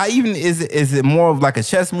what? Not even is it more of like a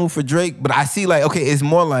chess move for Drake, but I see like, okay, it's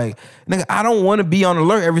more like, nigga, I don't want to be on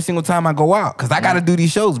alert every single time I go out because I got to do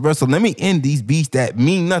these shows, bro. So let me end these beefs that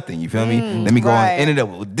mean nothing. You feel me? Let me go right. and end it up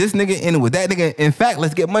with this nigga, end it with that nigga. In fact,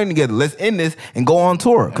 let's get money together. Let's end this and go on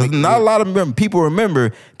tour because not a lot of people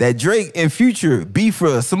remember that Drake and Future beef for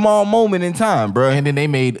a small moment in time, bro. And then they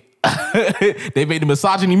made the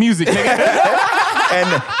misogyny music. Nigga.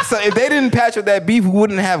 And so if they didn't patch up that beef, we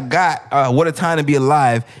wouldn't have got What a Time to Be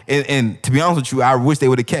Alive. And to be honest with you, I wish they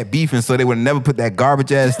would have kept beefing so they would have never put that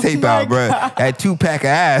garbage ass tape out, bro. That 2-pack of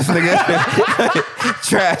ass, nigga.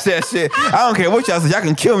 Trash that shit. I don't care what y'all say. Y'all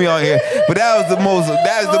can kill me on here. But that is the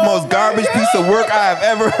most garbage piece of work I have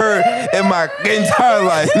ever heard in my entire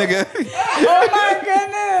life, nigga. Oh my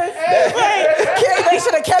goodness. Wait, they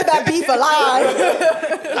should have kept that beef alive.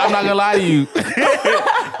 I'm not gonna lie to you.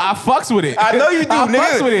 I fucks with it. I know you do, I nigga.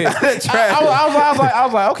 fucks with it. Trash. I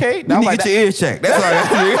was like, okay. You need to get your ears checked. That's all I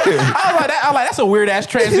got. I was like, that's a weird ass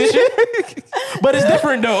transition. But it's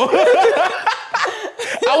different though.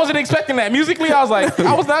 I wasn't expecting that. Musically, I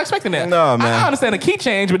was not expecting that. No, man. I understand the key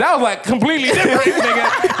change, but that was like completely different,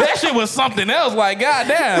 nigga. That shit was something else. Like,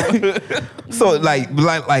 goddamn. So like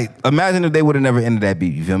imagine if they would have never ended that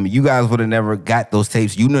beef. You feel me? You guys would have never got those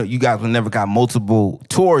tapes. You know, you guys would have never got multiple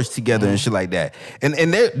tours together and shit like that. And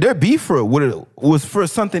their beef for it was for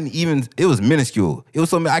something even. It was minuscule. It was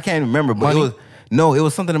something I can't remember, but Money? it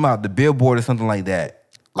was something about the Billboard or something like that.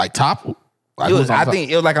 Like top? Like, I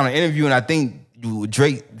think it was like on an interview, and I think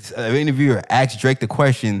Drake, an interviewer asked Drake the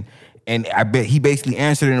question, and I bet he basically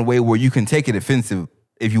answered it in a way where you can take it offensive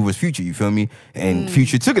if you was Future, you feel me? And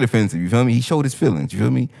Future took it offensive, you feel me? He showed his feelings, you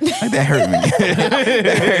feel me? Like, that hurt me.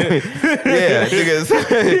 Yeah,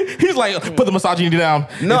 niggas. He's like, put the misogyny down.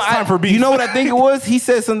 No, it's time for beef. You know what I think it was? He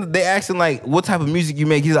said something. They asked him like, "What type of music you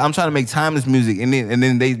make?" He's like, "I'm trying to make timeless music." And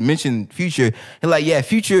then they mentioned Future. And like, yeah,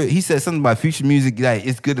 Future. He said something about Future music. Like,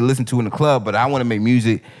 it's good to listen to in the club, but I want to make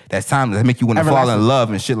music that's timeless, that make you want to fall in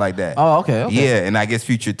love and shit like that. Oh, okay. Yeah, and I guess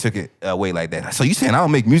Future took it away like that. So you saying I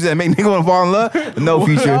don't make music that make niggas want to fall in love? No,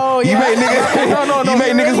 Future. Oh, You yeah. make niggas. You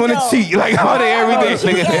make niggas want to cheat like all day, every day.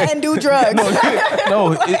 Cheat Nigga. and do drugs.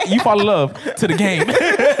 You fall in love to the game.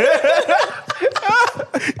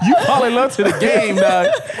 You fall in love to the game, dog.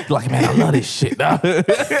 You're like, man, I love this shit, dog.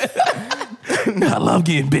 I love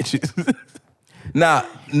getting bitches. Now,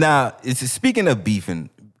 it's speaking of beefing,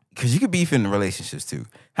 because you could beef in relationships too.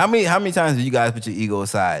 How many times do you guys put your ego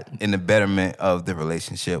aside in the betterment of the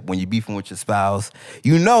relationship when you beefing with your spouse?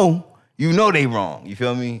 You know they wrong. You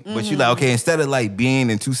feel me? But you like, okay, instead of like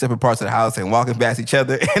being in two separate parts of the house and walking past each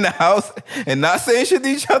other in the house and not saying shit to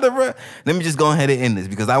each other, bro, let me just go ahead and end this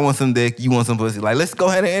because I want some dick, you want some pussy. Like, let's go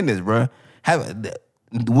ahead and end this, bro.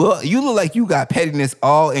 Well, you look like you got pettiness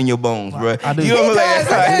all in your bones, bro. I do. You don't look like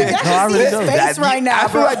Just No, I see really his don't. face right now, I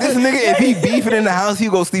feel bro. like this nigga, if he beefing in the house, he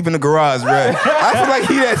go sleep in the garage, bro. I feel like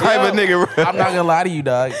he that type of nigga, bro. I'm not gonna lie to you,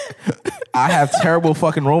 dog. I have terrible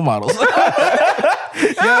fucking role models.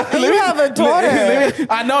 You have a daughter.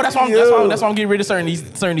 I know that's why I'm getting rid of certain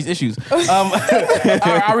these issues.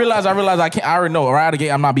 I realize I can't. I already know right out of the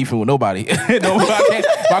gate I'm not beefing with nobody.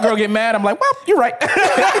 My girl get mad. I'm like, well, you're right.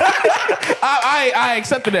 I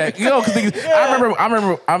accepted that. You know, because I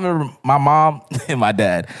remember my mom and my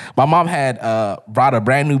dad. My mom had brought a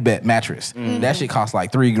brand new bed mattress. That shit cost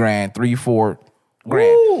like $3,000, $3-4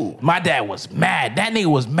 grand. Ooh. My dad was mad. That nigga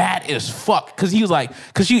was mad as fuck because he was like,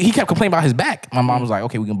 he kept complaining about his back. My mom was like,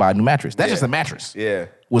 okay, we can buy a new mattress. That's just a mattress. Yeah.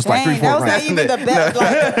 Was like Dang, $3-4 that was grand. not even the best.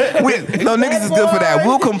 Like, No, niggas is good for that.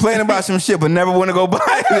 We'll complain about some shit, but never want to go buy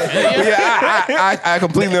it. Yeah, I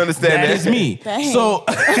completely understand that. That is me. Dang. So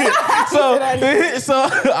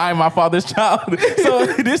I'm my father's child. So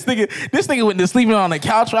this nigga went to sleeping on the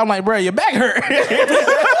couch. I'm like, bro, your back hurt.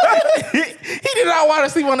 He did not want to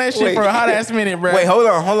sleep on that shit Wait. for a hot ass minute, bro. Wait, hold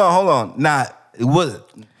on. Nah,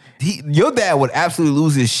 your dad would absolutely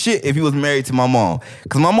lose his shit if he was married to my mom.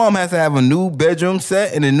 Because my mom has to have a new bedroom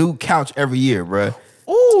set and a new couch every year, bro.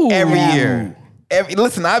 Ooh. Every year.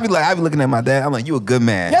 Listen, I be looking at my dad. I'm like, you a good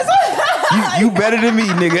man. You better than me,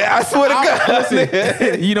 nigga. I swear to God.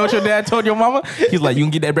 Listen, you know what your dad told your mama? He's like, you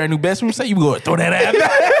can get that brand new bedroom set. You go throw that ass.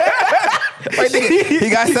 Like, nigga, he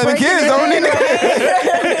got 7 kids, don't he?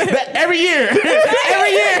 Every year.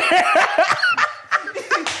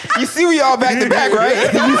 You see we all back to back, right?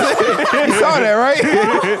 You saw that, right?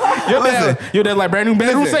 Your dad like brand new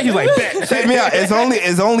bedroom set. He's like, bet. Check me out.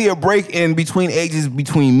 It's only a break in between ages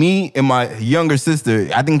between me and my younger sister.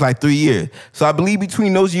 I think like 3 years. So I believe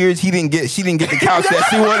between those years she didn't get the couch that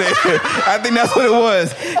she wanted. I think that's what it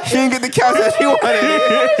was. She didn't get the couch that she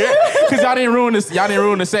wanted. Cause y'all didn't ruin this. Y'all didn't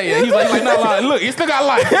ruin the set yet. He's like not lying. Look, it still got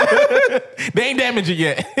life. They ain't damaged it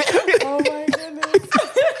yet. Oh my goodness.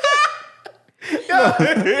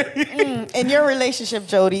 In your relationship,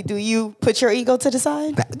 Jody, do you put your ego to the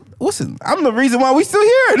side? Listen, I'm the reason why we still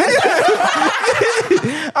here.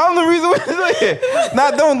 I'm the reason we're still here.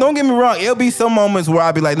 Now, don't get me wrong. It'll be some moments where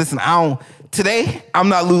I'll be like, listen, today I'm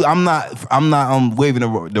not waving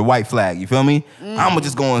the white flag. You feel me? I'm gonna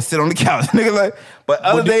just go and sit on the couch, nigga. Like, but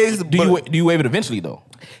other days, do you wave it eventually though?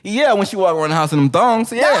 Yeah, when she walk around the house in them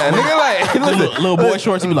thongs, yeah, nigga, like little boy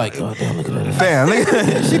shorts, you be like, oh damn, look at that. Fam,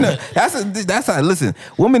 nigga, she know, that's how. Listen,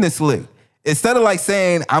 women is slick. Instead of like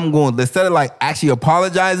saying instead of like actually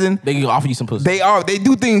apologizing, they can offer you some pussy. They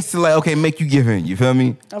do things to like make you give in. You feel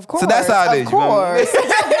me? Of course. So that's how it is. Of course.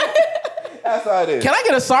 That's how it is. Can I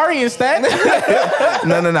get a sorry instead?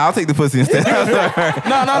 No. I'll take the pussy instead.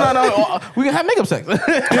 No. We can have makeup sex,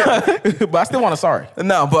 but I still want a sorry.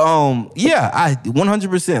 No, but yeah, I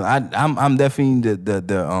 100%. I'm definitely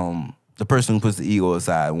the person who puts the ego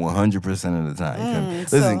aside 100% of the time. You feel me?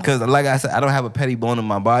 Listen, because like I said, I don't have a petty bone in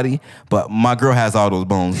my body, but my girl has all those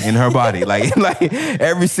bones in her body. like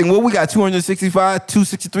every single. What we got?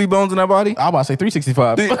 263 bones in our body. I'm about to say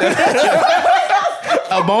 365.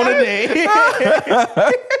 A bone a day.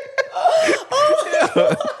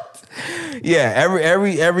 Yeah,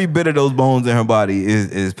 every bit of those bones in her body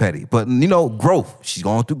is petty. But growth. She's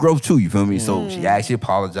going through growth too, you feel me? So she actually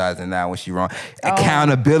apologizing now when she wrong.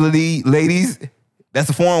 Accountability, ladies. That's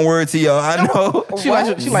a foreign word to y'all. I know. She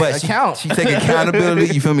like account. She take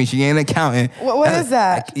accountability, you feel me? She ain't an accountant. What is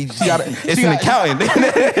that? It's an accountant.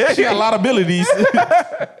 She got a lot of abilities.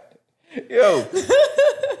 Yo.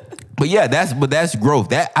 But yeah, that's growth.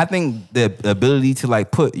 That I think the ability to like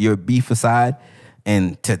put your beef aside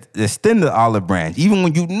and to extend the olive branch, even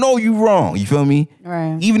when you know you wrong, you feel me?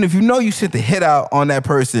 Right. Even if you know you sent the hit out on that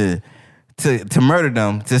person to murder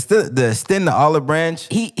them, to extend the olive branch.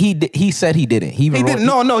 He said he didn't. He didn't.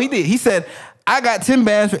 No, he did. He said, I got 10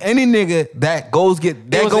 bands for any nigga that go and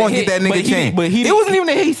get that nigga chain. It wasn't even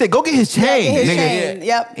a hit. He said, go get his chain, his nigga. chain.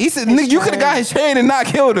 Yep. He said, nigga, you could have got his chain and not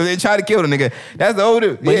killed him. They tried to kill the nigga. That's the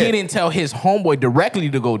older. But he didn't tell his homeboy directly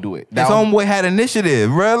to go do it. His homeboy had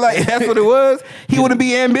initiative, bro. Like, that's what it was. He wouldn't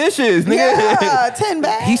be ambitious, nigga. Yeah, 10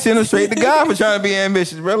 bags. He sent him straight to God for trying to be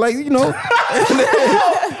ambitious, bro. Like, You know what?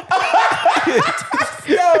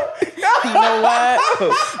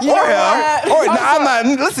 I'm not.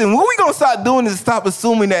 Listen, what we gonna start doing is stop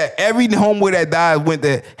assuming that every homeboy that dies went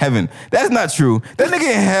to heaven. That's not true. That nigga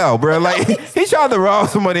in hell, bro. Like he tried to rob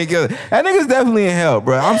somebody and kill him. That nigga's definitely in hell,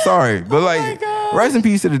 bro. I'm sorry, but like, rest in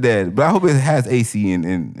peace to the dead. But I hope it has AC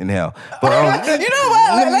in hell. But you know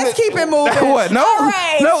what? Let's keep it moving. What? No, all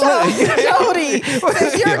right, Jody,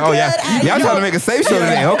 since you're good at y'all trying to make a safe show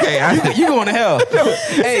today? Okay, you going to hell?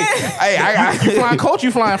 Hey, you flying coach?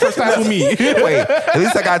 You flying first class with me? Wait, at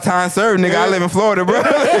least I got time served, nigga. I live in Florida, bro.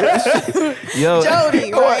 Yo,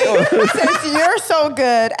 Jody, right? Since you're so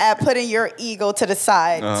good at putting your ego to the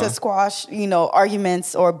side to squash,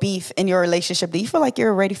 arguments or beef in your relationship, do you feel like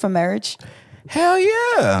you're ready for marriage? Hell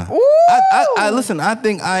yeah. I listen, I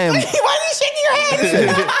think I am. Why are you shaking your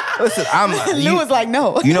head? Listen, Lou was like,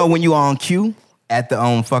 no. You know when you on cue at the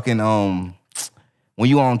when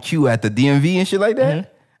you on cue at the DMV and shit like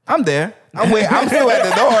that? I'm there. I'm still at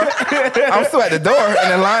the door. I'm still at the door,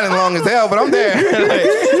 and the line is long as hell, but I'm there. Like,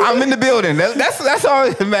 I'm in the building. That's all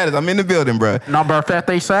that matters. I'm in the building, bro. Number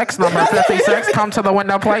 56. Come to the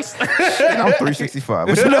window, please. I'm 365.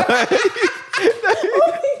 But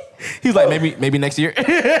He's like, maybe next year.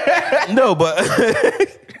 No, but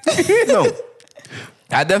no.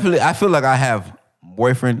 I feel like I have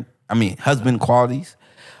husband qualities,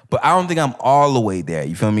 but I don't think I'm all the way there.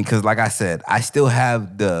 You feel me? Because like I said, I still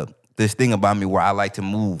have this thing about me where I like to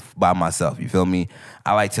move by myself. You feel me?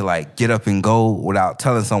 I like to like get up and go without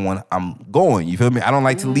telling someone I'm going. You feel me? I don't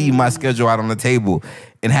like to leave my schedule out on the table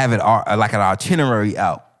and have it like an itinerary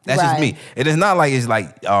out. That's just me. It is not like it's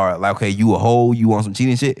like, okay, you a hoe, you want some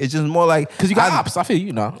cheating shit. It's just more like because you got ops. I feel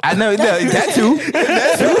you know. I know that too.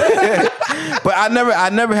 But I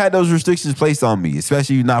never had those restrictions placed on me,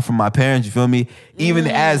 especially not from my parents. You feel me? Even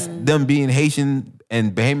as them being Haitian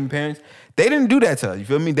and Bahamian parents, they didn't do that to us. You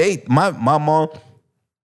feel me? My mom.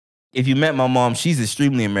 If you met my mom, she's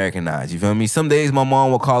extremely Americanized. You feel me? Some days my mom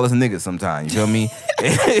will call us niggas sometimes. You feel me?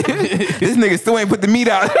 This nigga still ain't put the meat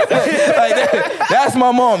out. That's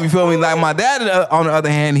my mom. You feel me? Like my dad, on the other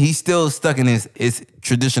hand, he's still stuck in his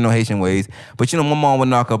traditional Haitian ways. But my mom would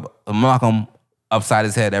knock him upside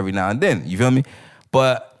his head every now and then. You feel me?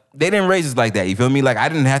 But they didn't raise us like that. You feel me? Like I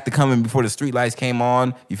didn't have to come in before the street lights came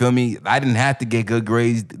on. You feel me? I didn't have to get good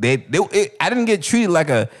grades. I didn't get treated like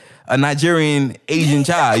a Nigerian Asian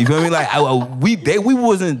child. You feel me? Like they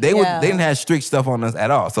didn't have strict stuff on us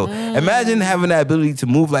at all. So imagine having that ability to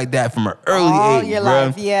move like that from an early age, your bro.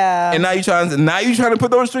 life, yeah. And now you trying to put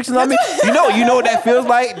those restrictions on me. You know what that feels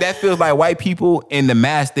like? That feels like white people in the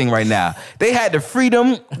mask thing right now. They had the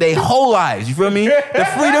freedom their whole lives. You feel me? The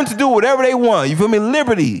freedom to do whatever they want. You feel me?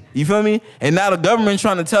 Liberty. You feel me? And now the government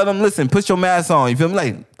trying to tell them, listen, put your mask on. You feel me?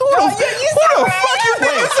 Like who the fuck you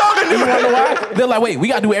think you talking to? You wanna know why? They're like, wait, we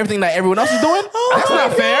gotta do everything that everyone else is doing? That's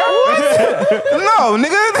not fair. No,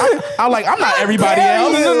 nigga. I'm like, I'm not everybody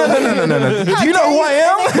else. No. Do you know who I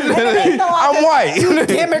am? I'm white. You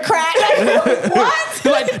Democrat. What?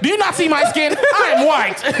 They're like, do you not see my skin? I'm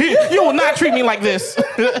white. You will not treat me like this.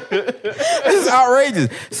 This is outrageous.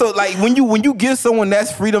 So like when you give someone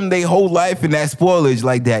that's freedom their whole life and that spoilage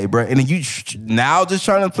like that, bro, and then you now just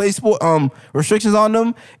trying to place restrictions on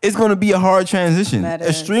them, it's gonna be a hard transition.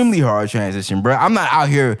 Extremely hard transition, bro. I'm not out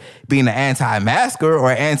here being an anti-masker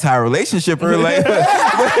or anti-relationship or like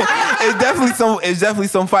it's definitely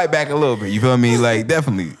some fight back a little bit. You feel me? Like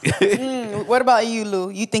definitely. What about you, Lou?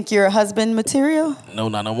 You think you're a husband material? No,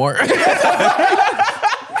 not no more. Well,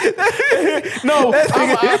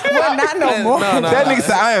 not no more. No, that nigga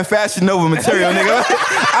said, I am Fashion Nova material, nigga.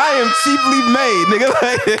 I am cheaply made, nigga.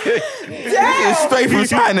 Like, it's straight from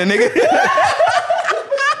China, nigga.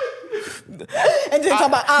 And then talk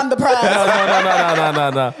about I'm the prize.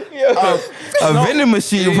 No. A vending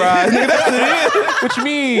machine prize, nigga. What you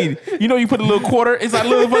mean? You know you put a little quarter inside a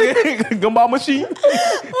little fucking gumball machine?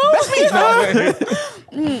 That's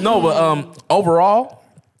me. No, but overall,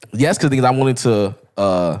 yes, because things I wanted to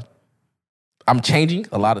I'm changing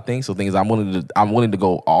a lot of things. So things I'm willing to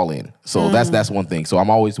go all in. So that's one thing. So I'm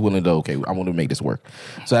always willing to I want to make this work.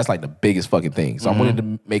 So that's like the biggest fucking thing. So I'm willing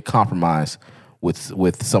to make compromise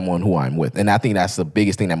with someone who I'm with. And I think that's the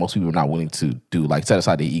biggest thing that most people are not willing to do, like set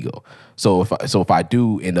aside their ego. So if I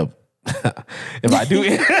do end up if I do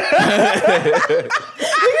He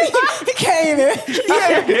came in.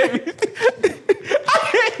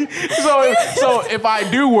 So if I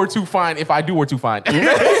do were to find Damn,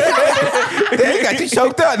 you got you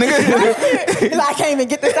choked up, nigga. I can't even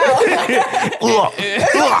get this out.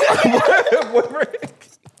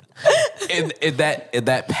 if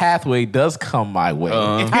that pathway does come my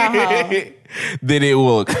way, then it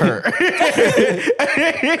will occur.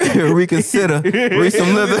 Reconsider. Read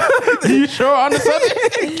some leather. You sure on the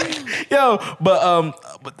subject? Yo, but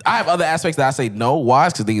I have other aspects that I say no. Why?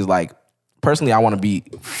 Because things like, personally, I want to be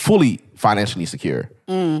fully financially secure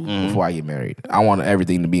before I get married. I want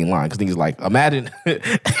everything to be in line. Because things like, imagine a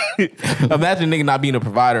nigga not being a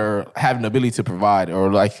provider or having the ability to provide,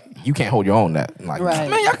 or like you can't hold your own. That like, Right.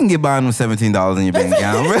 Man, y'all can get by on $17 in your bank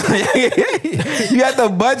account. You have to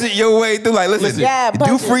budget your way through. Like, listen, do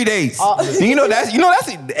budget. free dates. You know that's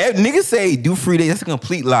niggas say do free dates. That's a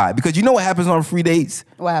complete lie, because you know what happens on free dates?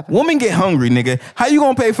 What happens? Women get hungry, nigga. How you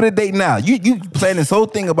gonna pay for the date now? You plan this whole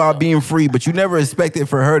thing about being free, but you never expected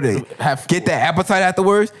for her to get that appetite afterwards.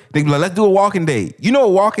 They be like, let's do a walking date. You know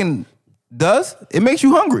what walking does? It makes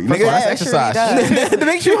you hungry, nigga. That's exercise. It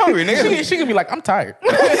makes you hungry, nigga. She can be like, I'm tired.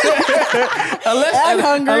 I'm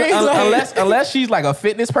hungry. Unless she's like a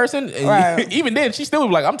fitness person, Right. even then she still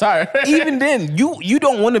be like, I'm tired. Even then, you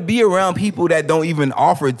don't want to be around people that don't even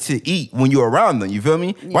offer to eat when you're around them. You feel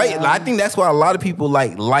me? Yeah. Right? Like, I think that's why a lot of people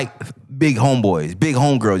like big homeboys, big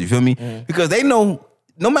homegirls. You feel me? Because they know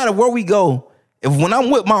no matter where we go, when I'm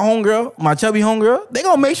with my homegirl, my chubby homegirl, they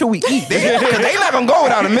gonna make sure we eat. They not gonna go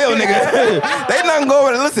without a meal, nigga. They not gonna go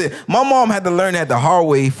without. Listen, my mom had to learn that the hard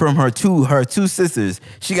way from her two sisters.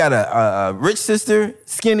 She got a rich sister,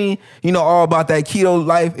 skinny, all about that keto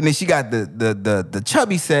life, and then she got the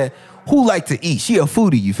chubby set who like to eat. She a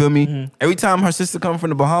foodie, you feel me? Every time her sister come from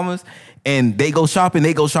the Bahamas and they go shopping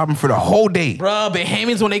for the whole day. Bruh,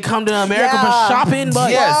 Bahamians, when they come to America for shopping,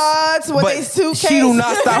 but Yes. What? With But these suitcases? she do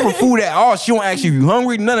not stop for food at all. She don't ask you if you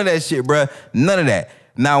hungry. None of that shit, bruh. None of that.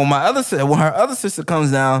 Now when her other sister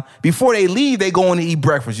comes down, before they leave, they go in to eat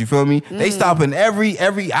breakfast. You feel me? They stopping every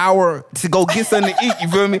hour to go get something to eat. You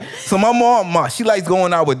feel me? So my mom, she likes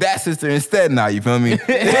going out with that sister instead now. You feel me?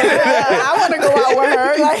 I want to go out with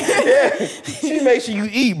her. Like, She makes sure you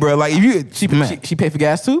eat, bro. Like if you, She pay for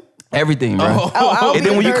gas too? everything, bro. I'll And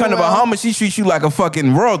then when you be come to very well. Bahamas, she treats you like a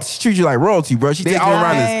fucking royalty. She treats you like royalty, bro. She takes you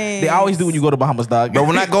around this. They always do when you go to Bahamas, dog. Bro,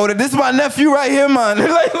 when I go to this is my nephew right here, man. like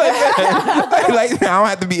I don't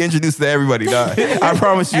have to be introduced to everybody, dog. I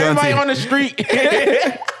promise you, Everybody auntie. on the street.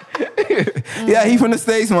 Yeah, he from the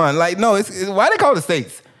States, man. Like, no, it's why they call it the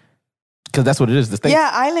States? Because that's what it is. The States. Yeah,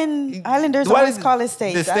 Islanders Why always is- call it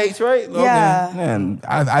states. The States, right? Okay. Yeah. Man,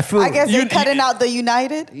 I feel. I guess they're cutting out the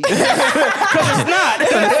United. Because it's not.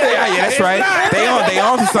 Yeah, that's right. They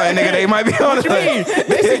on to something, nigga. They might be on to What you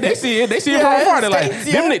something. mean? They see it from Yeah, afar. They're like, States,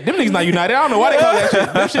 yeah. them niggas not united. I don't know why they call that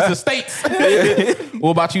shit. Them shit's the States.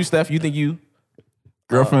 What about you, Steph? You think you?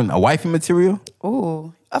 Girlfriend, a wifey material?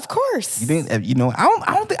 Ooh, of course. You think? You know, I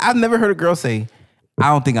don't think I've never heard a girl say, I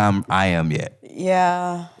don't think I am yet.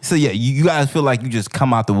 Yeah. So yeah, you guys feel like you just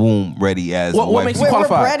come out the womb ready as What a wife. makes you We're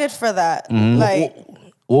qualified? bred for that. Like,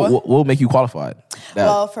 What will make you qualified? That,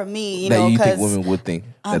 well, for me, you that know, you think because women would think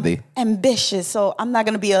that I'm they. ambitious, so I'm not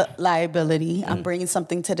gonna be a liability. I'm bringing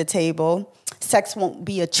something to the table. Sex won't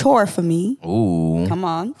be a chore for me. Ooh. Come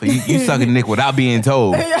on. So you sucking dick without being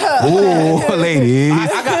told. Ooh, ladies.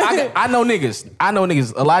 I know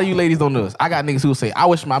niggas. A lot of you ladies don't know this. I got niggas who say, I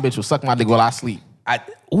wish my bitch would suck my dick while I sleep. I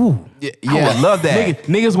would love that.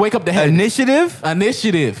 Niggas wake up the head. Initiative?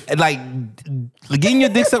 Like getting your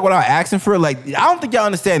dick sucked without asking for it. Like, I don't think y'all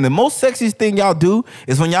understand. The most sexiest thing y'all do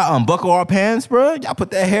is when y'all unbuckle our pants, bro. Y'all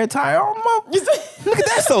put that hair tie on. Look at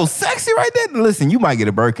that, so sexy right there. Listen, you might get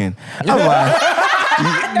a Birkin. I'm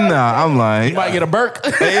lying. Nah, I'm lying. You might get a Burke.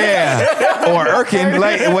 Yeah, or Irkin,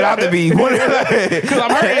 like without the B. Because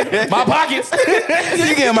I'm hurting. My pockets.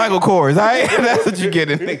 You get Michael Kors, all right? That's what you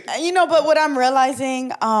getting. You know, but what I'm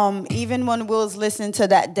realizing, even when we was listening to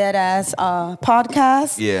that dead ass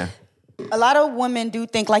podcast, Yeah. a lot of women do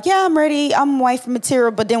think like, yeah, I'm ready, I'm wife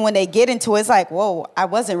material, but then when they get into it, it's like, whoa, I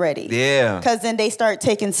wasn't ready. Yeah. Because then they start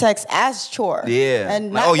taking sex as chore. Yeah.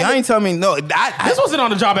 And Like, y'all ain't telling me no. This wasn't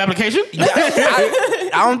on the job application.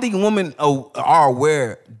 I don't think women are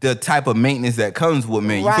aware the type of maintenance that comes with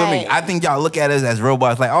men. You feel me? Right. I think y'all look at us as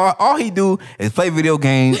robots. Like all he do is play video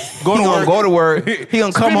games, Go to work. He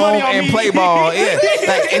gonna come Spend money home on and me. play ball. Yeah.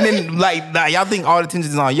 Like, and then nah, y'all think all the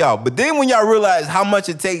attention is on y'all. But then when y'all realize how much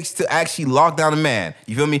it takes to actually lock down a man,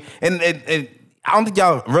 you feel me? And I don't think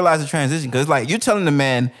y'all realize the transition because like you're telling a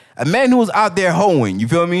man who was out there hoeing, you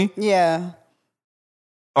feel me? Yeah.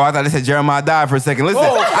 Oh, I thought they said Jeremiah died for a second. Listen,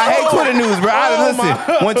 I hate Twitter news, bro.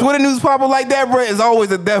 Listen, when Twitter news pop up like that, bro, it's always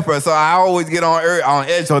a death, bro. So I always get on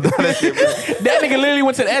edge on that shit, bro. That nigga literally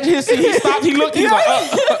went to the edge of his seat. He stopped. He looked. He's like,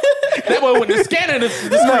 that boy went to scanning the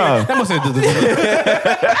screen. No. That must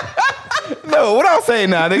have. No, what I'm saying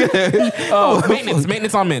now, nigga?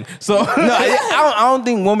 Maintenance on men. So No, I don't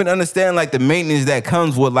think women understand like the maintenance that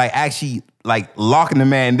comes with like actually like locking the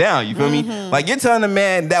man down. You feel me? Like you're telling the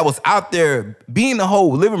man that was out there being a hoe,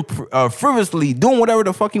 living frivolously, doing whatever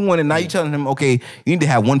the fuck he wanted. Now you telling him, okay, you need to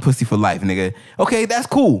have one pussy for life, nigga. Okay, that's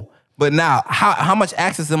cool. But now, how much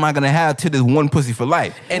access am I gonna have to this one pussy for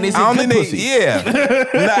life? And is it I don't good think pussy? Yeah.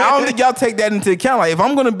 Nah, I don't think y'all take that into account. Like, if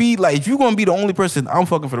I'm gonna be like, if you're gonna be the only person I'm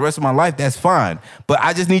fucking for the rest of my life, that's fine. But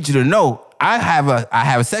I just need you to know I have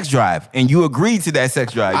a sex drive, and you agreed to that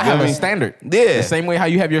sex drive. I You know have what a mean? standard. Yeah. The same way how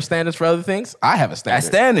you have your standards for other things, I have a standard. That's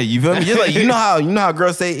standard. You feel me? Just like you know how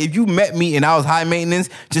girls say if you met me and I was high maintenance,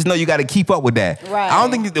 just know you got to keep up with that. Right. I don't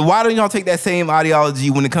think. Why don't y'all take that same ideology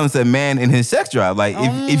when it comes to a man and his sex drive? Like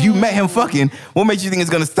if you met him fucking, what makes you think it's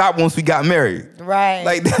gonna stop once we got married? Right.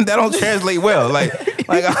 Like that don't translate well. Like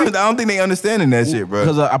I don't think they understanding that shit, bro.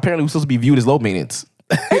 Because apparently we're supposed to be viewed as low maintenance.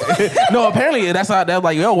 No, apparently that's how they're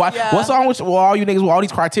like, yo, why? Yeah. What's wrong with all you niggas with all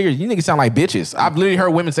these criteria? You niggas sound like bitches. I've literally heard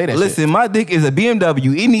women say that. Listen, my dick is a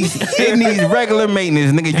BMW. It needs regular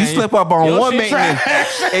maintenance, nigga. You slip up on Your one shit maintenance.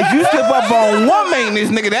 If you slip up on one maintenance,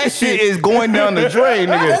 nigga, that shit is going down the drain,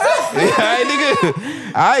 nigga. All right,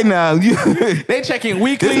 nigga. All right, now Shit. They check in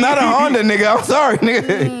weekly. it's not a Honda, nigga. I'm sorry,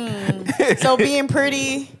 nigga. So being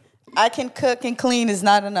pretty, I can cook and clean is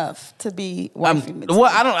not enough to be wifey material.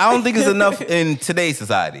 Well, I don't think it's enough in today's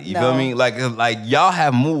society. You feel No. me? Like y'all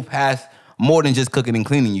have moved past more than just cooking and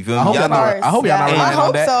cleaning. You feel me? I hope y'all not I relying on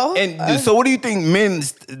hope that. so. And so what do you think men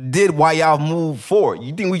did while y'all moved forward?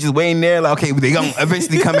 You think we just waiting there like, okay, they gonna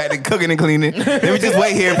eventually come back to cooking and cleaning? Then we just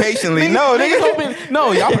wait here patiently. No, nigga.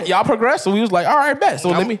 No, y'all progressed. So we was like, all right, bet. So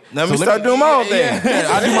let me start doing my own thing. Yeah,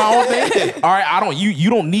 I do my own thing. All right, you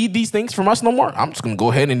don't need these things from us no more. I'm just gonna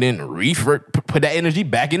go ahead and then put that energy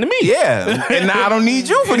back into me. Yeah, and now I don't need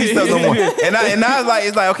you for these stuff no more. And I was like,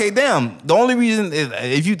 it's like, okay, damn. The only reason is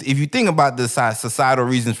if you think about the societal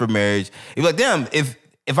reasons for marriage, you're like, damn,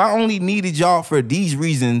 if I only needed y'all for these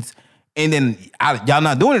reasons, and then y'all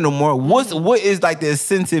not doing it no more, what is like the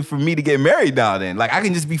incentive for me to get married now? Then, like, I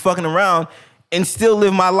can just be fucking around and still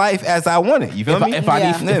live my life as I want it. You feel me?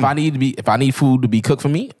 If I need food to be cooked for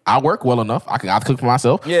me, I work well enough. I can cook for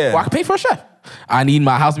myself. Yeah. Or I can pay for a chef. I need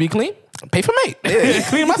my house to be clean. Pay for mate. Yeah.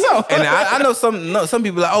 Clean myself. And I know some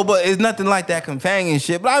people are like, oh, but it's nothing like that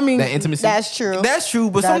companionship. But I mean, that intimacy. That's true. That's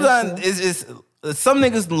true. But sometimes it's some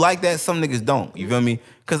niggas like that, some niggas don't. You feel me?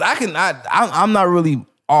 Because I'm not really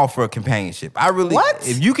all for companionship. I really,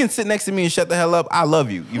 if you can sit next to me and shut the hell up, I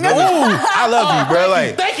love you. You feel me? I love you, bro.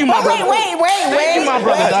 Like, thank you, my brother. Wait. Thank you, my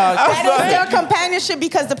brother, dog. That is still companionship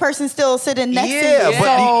because the person's still sitting next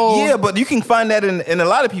to you. But you can find that in a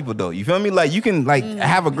lot of people though. You feel me? Like you can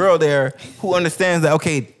have a girl there who understands that,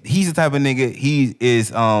 okay, he's the type of nigga, he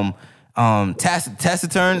is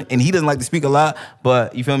taciturn and he doesn't like to speak a lot,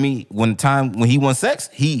 but you feel me? When he wants sex,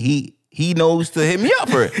 he knows to hit me up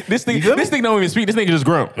for it. This thing don't even speak. This nigga just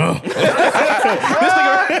grunt.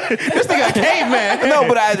 this nigga a caveman. No,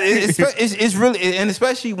 but it's really, and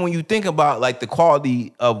especially when you think about like the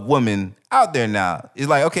quality of women out there now, it's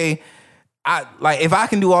like, okay, if I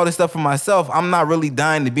can do all this stuff for myself, I'm not really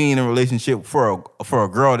dying to be in a relationship for a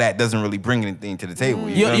girl that doesn't really bring anything to the table.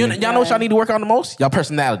 Y'all know what y'all need to work on the most? Y'all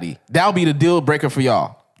personality. That'll be the deal breaker for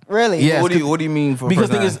y'all. Really? Yes. What do you mean for because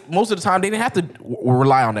the thing is, most of the time they didn't have to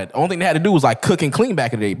rely on that. The only thing they had to do was like cook and clean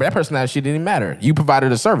back in the day. But that personality shit didn't matter. You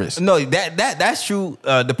provided a service. No, that's true.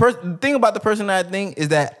 The thing about the personality thing is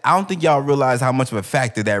that I don't think y'all realize how much of a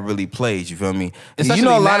factor that really plays. You feel me? Especially you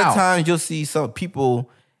know, a lot now. of times you'll see some people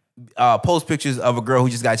post pictures of a girl who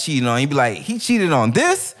just got cheated on. He'd be like, he cheated on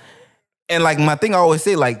this. And like my thing I always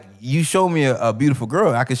say, like, you show me a beautiful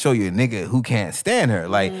girl, I can show you a nigga who can't stand her.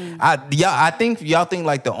 Like, I think y'all think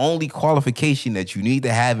like the only qualification that you need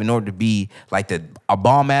to have in order to be like a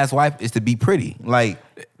bomb ass wife is to be pretty. Like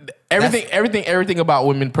everything about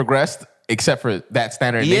women progressed except for that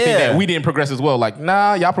standard. They think that we didn't progress as well. Like,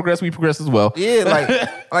 nah, y'all progressed, we progressed as well. Yeah,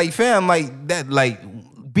 like fam, like that, like.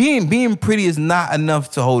 Being pretty is not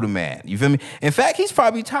enough to hold a man. You feel me? In fact, he's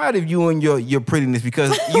probably tired of you and your prettiness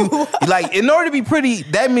because you like in order to be pretty,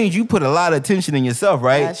 that means you put a lot of attention in yourself,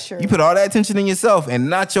 right? That's true. You put all that attention in yourself and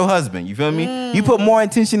not your husband. You feel me? You put more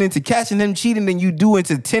attention into catching him cheating than you do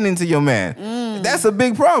into tending to your man. That's a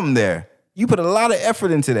big problem there. You put a lot of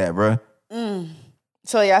effort into that, bro.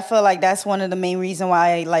 So yeah, I feel like that's one of the main reasons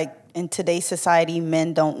why, like, in today's society,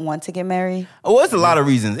 men don't want to get married. Well, it's a lot of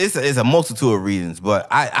reasons. It's a multitude of reasons. But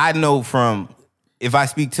I know from, if I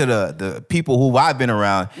speak to the people who I've been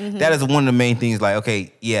around, that is one of the main things. Like,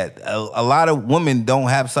 okay, yeah, a lot of women don't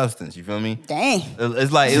have substance. You feel me? Dang.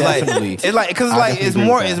 It's like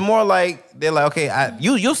it's more like they're like, okay,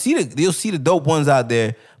 you'll see the dope ones out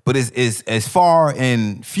there, but it's far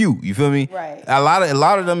and few. You feel me? Right. A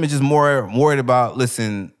lot of them is just more worried about,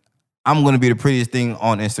 listen, I'm gonna be the prettiest thing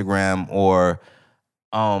on Instagram, or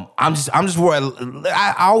I'm just worried.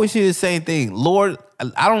 I always hear the same thing. Lord,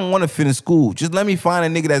 I don't want to finish school. Just let me find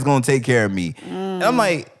a nigga that's gonna take care of me. And I'm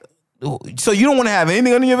like, so you don't want to have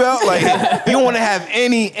anything under your belt? Like, you don't want to have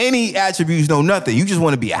any attributes, no nothing. You just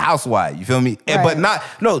want to be a housewife. You feel me? Right.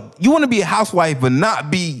 You want to be a housewife, but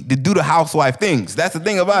not to do the housewife things. That's the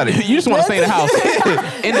thing about it. You just want to stay in the house.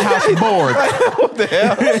 In the house bored. What the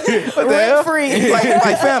hell? What the hell? Free.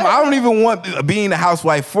 Like, fam, I don't even want being a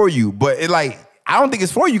housewife for you, but I don't think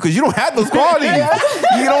it's for you because you don't have those qualities.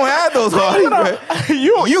 You don't have those qualities, bro.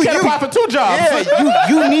 You can't apply for 2 jobs. Yeah,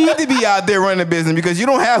 you need to be out there running a business because you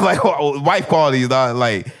don't have like wife qualities, dog.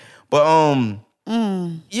 Like, but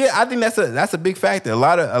yeah, I think that's a big factor. A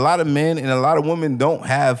lot of men and a lot of women don't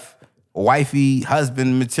have wifey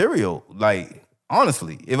husband material. Like,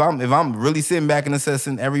 honestly, if I'm really sitting back and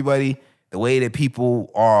assessing everybody, the way that people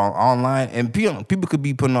are online, and people could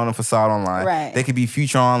be putting on a facade online. Right. They could be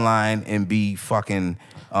Future online and be fucking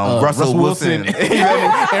Russell Wilson. In real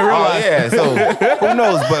life. Yeah, so who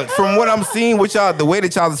knows? But from what I'm seeing with y'all, the way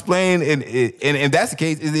that y'all displaying, and if that's the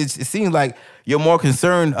case, it seems like you're more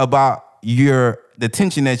concerned about the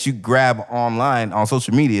attention that you grab online on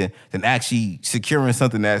social media than actually securing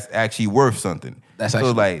something that's actually worth something. That's so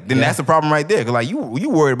actually, like then that's the problem right there. Cause like you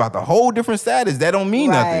worried about the whole different status. That don't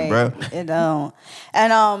mean nothing, bro. It don't.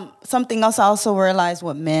 And something else I also realized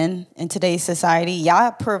with men in today's society,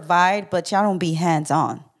 y'all provide, but y'all don't be hands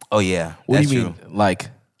on. Oh yeah, What that's do you true. mean?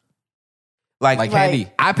 Like Like candy?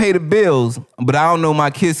 I pay the bills, but I don't know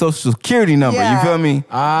my kid's social security number. Yeah. You feel me?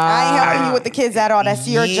 I ain't helping you with the kids at all. That's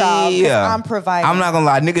your job. 'Cause I'm providing. I'm not gonna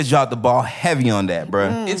lie, niggas dropped the ball heavy on that,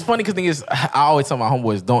 bro. It's funny because thing is, I always tell my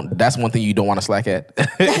homeboys, that's one thing you don't want to slack at.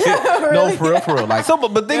 No, for real. Like, So,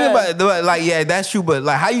 but think about it, like, yeah, that's true. But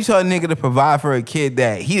like, how you tell a nigga to provide for a kid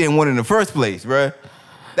that he didn't want in the first place, bro?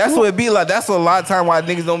 That's what it be like. That's a lot of time why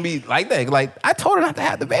niggas don't be like that. Like, I told her not to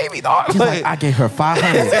have the baby, dog. like, I gave her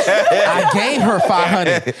 500. I gave her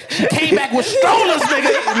 500. She came back with strollers,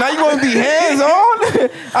 nigga. Now you want to be hands on?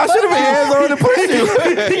 I should have been hands on to push you.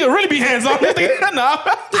 He can really be hands on. No.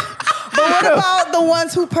 But what about the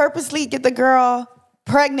ones who purposely get the girl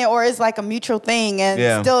pregnant or it's like a mutual thing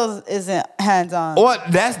and still isn't hands on? Or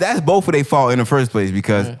that's both of their fault in the first place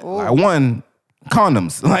because like, one,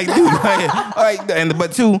 condoms, like dude,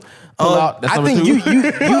 but two, out, that's I number think two.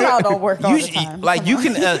 you Pull-out don't work all the time. like you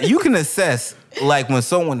can assess like when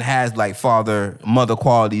someone has like father mother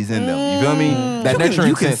qualities in them. You feel me? That nurturing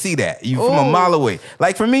you can sense. see that from a mile away.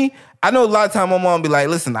 Like for me, I know a lot of time my mom be like,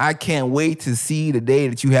 listen, I can't wait to see the day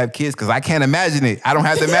that you have kids because I can't imagine it. I don't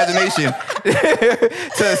have the imagination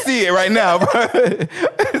to see it right now, bro.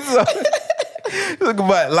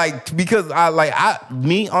 But like, because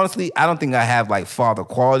honestly, I don't think I have like father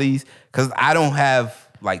qualities because I don't have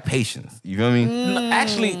like patience. You feel me?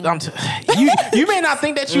 Actually, you may not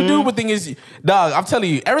think that you do, but thing is, dog, I'm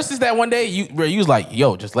telling you, ever since that one day, you was like,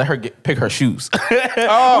 yo, just let her pick her shoes. Because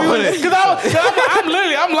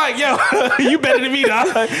I'm like, yo, you better than me,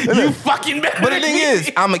 dog. You fucking better. But the than thing me.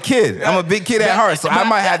 is, I'm a kid. I'm a big kid at heart, so I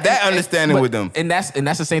might have that understanding with them. And that's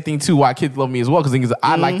the same thing too. Why kids love me as well? Because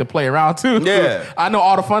I like to play around too. Yeah. I know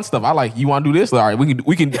all the fun stuff. I like. You want to do this? All right, we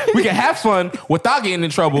can have fun without getting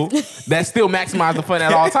in trouble. That still maximize the fun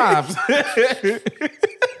at all times.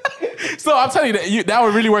 So I'm telling you that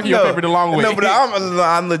would really work in your favor the long way. No, but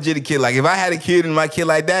I'm legit a kid. Like if I had a kid and my kid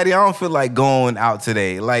like, Daddy, I don't feel like going out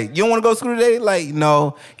today. Like, you don't want to go to school today? Like,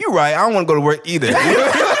 no, you're right. I don't want to go to work either. They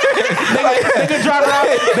can drive around.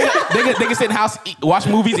 They can sit in the house, watch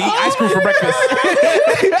movies, eat ice cream for breakfast.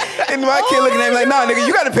 And my kid looking at me like, nah, nigga,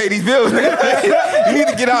 you got to pay these bills. Nigga. You need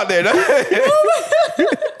to get out there.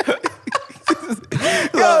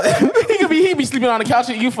 He be sleeping on the couch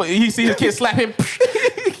and he see his kid slap him.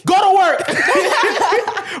 Go to work.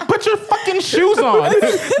 Put your fucking shoes on.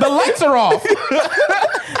 The lights are off.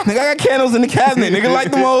 Nigga, I got candles in the cabinet. Nigga,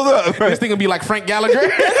 light them all up. This thing gonna be like Frank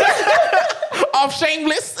Gallagher. Off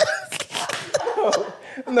Shameless.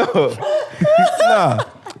 No.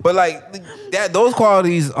 But like those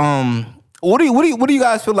qualities, what do you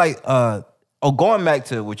guys feel like going back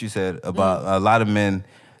to what you said about a lot of men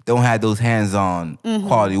don't have those hands-on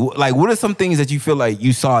quality. Like, what are some things that you feel like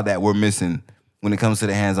you saw that were missing when it comes to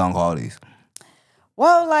the hands-on qualities?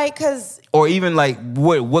 Well, like, cause or even like,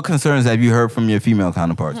 what concerns have you heard from your female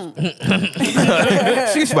counterparts?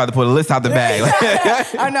 She's about to put a list out the bag.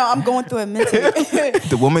 I know I'm going through it mentally.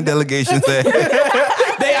 The woman delegation said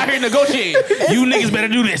they out here negotiating. You niggas better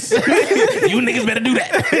do this. You niggas better do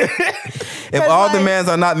that. If all demands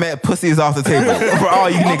are not met, pussy is off the table for all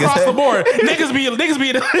you niggas. Across the board, niggas be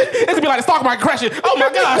like the stock market crashing. Oh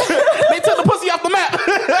my gosh, they took the pussy off the map.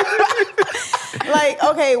 Like,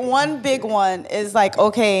 okay, one big one is like,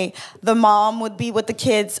 okay, the mom would be with the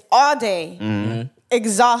kids all day,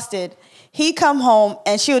 exhausted. He come home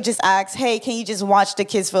and she would just ask, hey, can you just watch the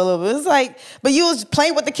kids for a little bit? It was like, but you was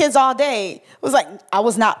playing with the kids all day. It was like, I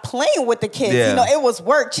was not playing with the kids. Yeah. You know, it was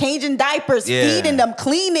work, changing diapers, feeding them,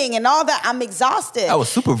 cleaning and all that. I'm exhausted. I was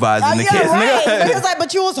supervising the yeah, kids. right. Nigga. It was like,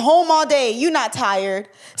 but you was home all day. You not tired.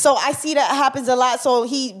 So I see that happens a lot. So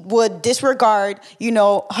he would disregard, you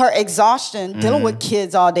know, her exhaustion. Dealing with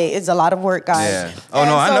kids all day is a lot of work, guys. Yeah. Oh,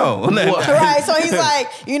 no, I know. Right. So he's like,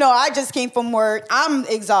 you know, I just came from work. I'm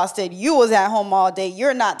exhausted. You was at home all day.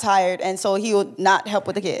 You're not tired. And so he would not help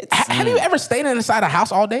with the kids. Have you ever stayed inside a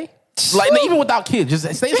house all day? Like, even without kids,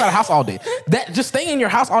 just stay inside a house all day. That just staying in your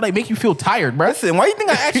house all day make you feel tired, bro. Listen, why you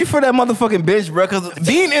think I asked you for that motherfucking bench, bro? Because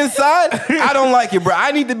being inside, I don't like it, bro.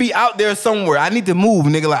 I need to be out there somewhere. I need to move,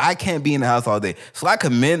 nigga. Like, I can't be in the house all day. So I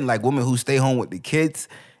commend like women who stay home with the kids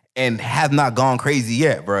and have not gone crazy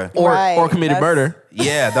yet, bro. Or committed murder.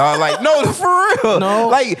 Yeah, dog. Like, no, for real. No.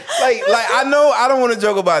 Like I know I don't want to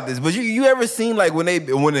joke about this, but you ever seen like when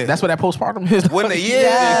That's what that postpartum is. That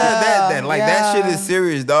shit is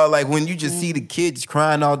serious, dog. Like when you just see the kids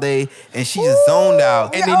crying all day and she just zoned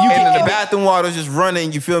out, and then the bathroom water's just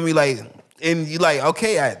running. You feel me? Like and you like,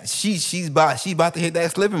 okay, she's about to hit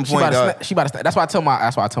that slipping She point. about to snap. That's why I tell my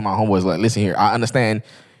homeboys, like, listen here, I understand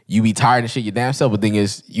you be tired and shit your damn self, but the thing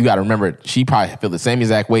is, you got to remember, she probably feel the same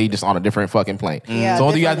exact way, just on a different fucking plane. Yeah, so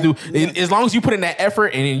all you got to do, as long as you put in that effort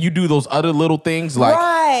and you do those other little things,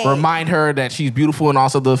 like remind her that she's beautiful and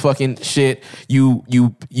also the fucking shit, you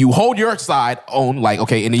hold your side on, like,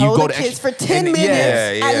 okay, and then hold you go the to kids for 10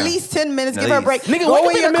 minutes, at least 10 minutes. Give her a break. Nigga, go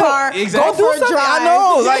wait in your car, exactly. go for a drive. I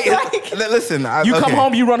know, like listen, you come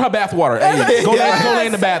home, you run her bath water. Hey, go lay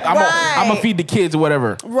in the bath. I'm gonna feed the kids or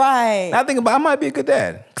whatever. Right. I think about I might be a good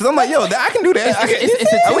dad because I'm like, yo, I can do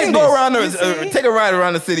that. We can go around take a ride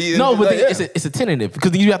around the city. No, but it's a tentative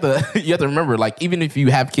because you have to remember, like, even if you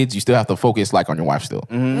have kids, you still have to focus like on your wife still,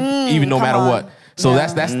 even no matter what. So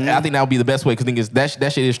that's I think that would be the best way because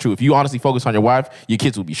that shit is true. If you honestly focus on your wife, your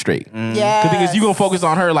kids will be straight. Yeah. Because the thing is, you gonna focus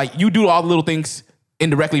on her, like you do all the little things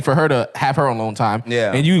indirectly for her to have her alone time.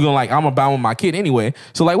 Yeah. And you gonna like, I'm about with my kid anyway.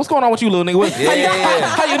 So like, what's going on with you, little nigga?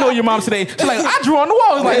 How you know your mom today? She's like, I drew on the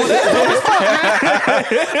wall. It's like, well, that's dope as fuck, man.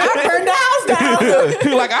 I burned the house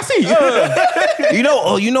down. Like, I see.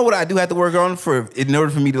 You know what I do have to work on in order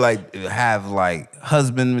for me to like have like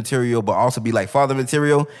husband material, but also be like father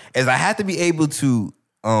material, is I have to be able to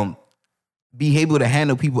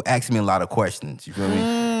handle people asking me a lot of questions. You feel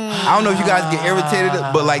me? I don't know if you guys get irritated,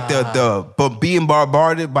 but like but being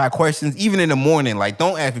bombarded by questions, even in the morning, like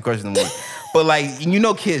don't ask me questions in the morning. But like,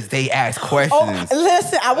 kids, they ask questions.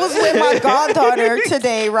 Listen, I was with my goddaughter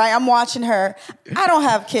today, right? I'm watching her. I don't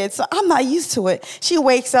have kids, so I'm not used to it. She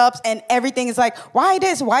wakes up and everything is like, why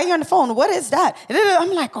this? Why are you on the phone? What is that?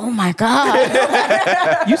 I'm like, oh my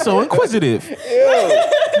God. You so inquisitive.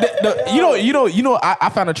 I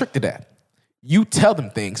found a trick to that. You tell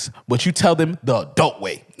them things, but you tell them the adult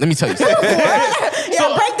way. Let me tell you something. Break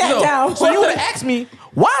that down. So you would have asked me,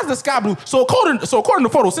 why is the sky blue? So according to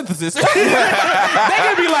photosynthesis, they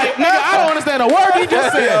could be like, nigga, I don't understand a word he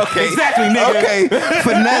just said. Okay. Exactly, nigga. Okay,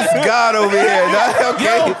 finesse God over here. Okay.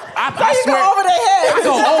 Yo, I swear, go over their head. I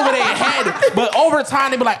go over their head. But over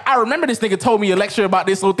time, they be like, I remember this nigga told me a lecture about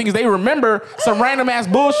this little things. They remember some random ass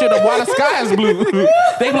bullshit of why the sky is blue.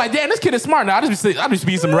 They be like, damn, this kid is smart. Now I just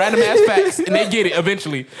be some random ass facts, and they get it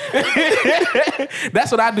eventually.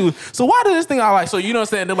 That's what I do. So why does this thing I like? So you know what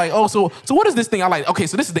I'm saying? They're like, oh, so what is this thing I like? Okay,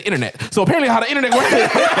 so this is the internet. So apparently how the internet works,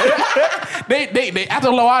 they after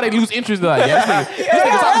a while they lose interest. They're like, yeah, this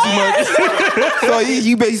nigga talking too much. So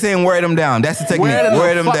you basically saying wear them down. That's the technique.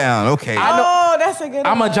 Wear them down. Okay. That's a good one.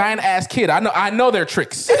 I'm a giant ass kid. I know their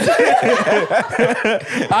tricks. I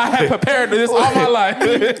have prepared for this all my life.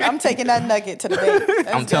 I'm taking that nugget to the bank.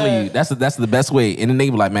 I'm telling you, that's the best way. And then they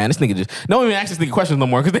be like, man, this nigga just don't even ask this nigga questions no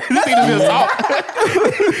more because this nigga just talk.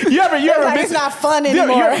 You ever like, it's not fun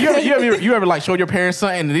anymore. You ever like show your parents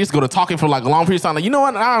something and they just go to talking for like a long period of time? Like, you know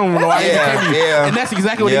what? I don't know why and that's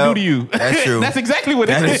exactly what they do to you. That's true. That's exactly what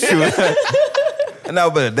it is. True. No,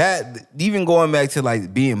 but that even going back to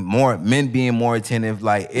like men being more attentive,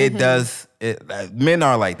 like it does. Men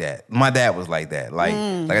are like that. My dad was like that. Like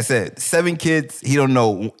I said, 7 kids. He don't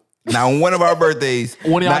know. Now, one of our birthdays,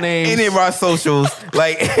 one of y'all names, any of our socials,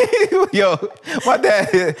 like, yo, my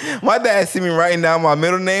dad see me writing down my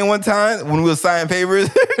middle name one time when we were signing papers.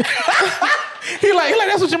 he like,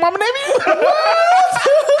 that's what your mama named you?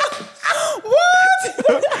 What?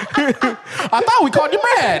 I thought we called you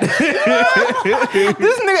Brad.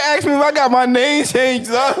 This nigga asked me if I got my name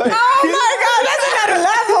changed. Oh my God, that's another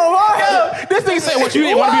level. Yo, this nigga said, what, you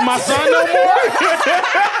didn't want to be my son no more?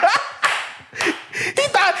 He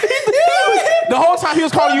thought the whole time he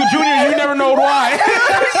was calling you Junior, you never know why.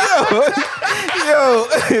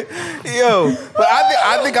 Yo. But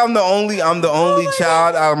I think I'm the only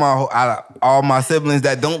child out of all my siblings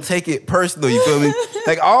that don't take it personal. You feel me?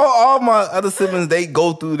 Like all my other siblings, they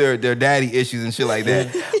go through their daddy issues and shit like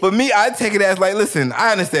that. But me, I take it as like, listen,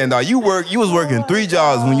 I understand, dog. You was working 3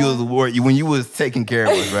 jobs when you was taking care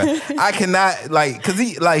of us, right? I cannot cause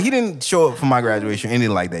he didn't show up for my graduation or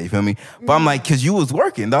anything like that. You feel me? But I'm like, cause you was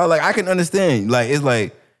working, dog. Like I can understand. Like it's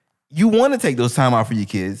like you want to take those time out for your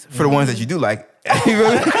kids, for the ones that you do like.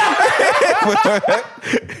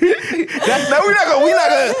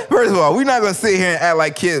 First of all, we're not gonna sit here and act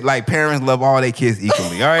like kids, like parents love all their kids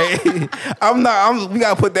equally. All right, we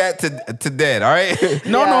gotta put that to dead. All right.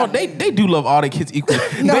 No, they do love all their kids equally.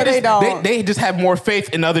 No, they don't. They just have more faith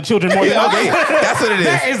in other children more than others. That's what it is.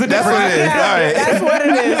 That is the That's what it is. All right. That's what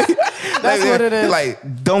it is. That's what it is.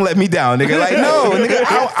 Like, don't let me down, nigga. Like, no, nigga,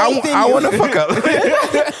 I want to fuck up.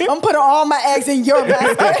 I'm putting all my eggs in your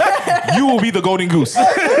basket. You will be the golden goose.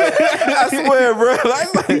 I swear, bro.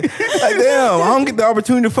 Like, damn, I don't get the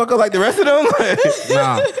opportunity to fuck up like the rest of them.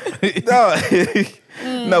 Nah. No.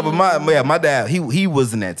 No, but my dad, he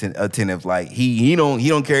wasn't attentive. Like he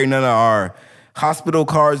don't carry none of our hospital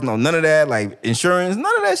cards, none of that, like insurance,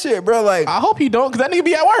 none of that shit, bro. Like I hope you don't, because that nigga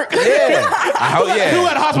be at work. yeah, I hope Who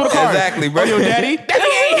got a hospital card? Exactly, bro. Oh, your daddy? Daddy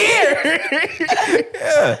ain't here.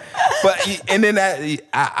 Yeah, but and then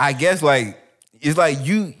I guess like it's like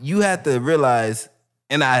you have to realize,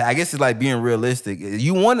 and I guess it's like being realistic.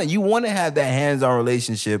 You want to have that hands-on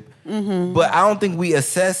relationship, but I don't think we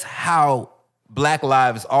assess how Black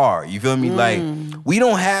lives are. You feel me? Like we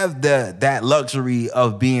don't have that luxury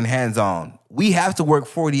of being hands-on. We have to work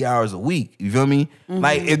 40 hours a week. You feel me?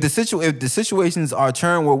 Like if the situations are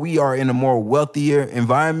turned where we are in a more wealthier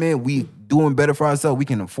environment, we doing better for ourselves. We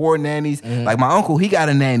can afford nannies. Like my uncle, he got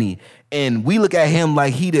a nanny. And we look at him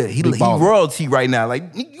like he royalty right now.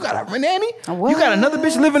 Like, you got a nanny? What? You got another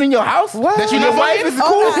bitch living in your house? What? That you Your not wife fucking? is cool?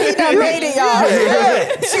 Oh, God, he done made it, y'all.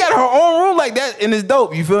 Yeah. She got her own room like that, and it's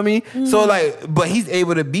dope. You feel me? So like, but he's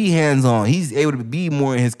able to be hands on. He's able to be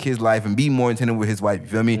more in his kid's life and be more intended with his wife. You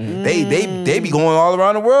feel me? They be going all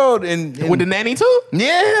around the world and With the nanny too?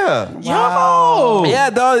 yeah. Yo. Yeah,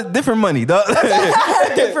 dog. Different money, dog.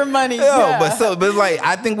 Different money. Yo, Yeah. but it's like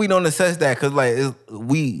I think we don't assess that because like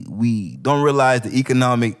we don't realize the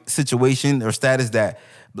economic situation or status that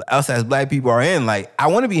us as Black people are in. Like I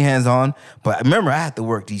want to be hands on, but remember I have to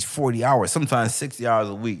work these 40 hours, sometimes 60 hours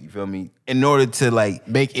a week. You feel me? In order to like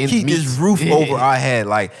Make ends keep meet. this roof over our head.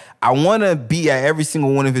 Like I want to be at every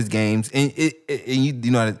single one of his games, and you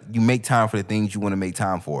know you make time for the things you want to make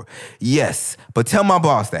time for. Yes, but tell my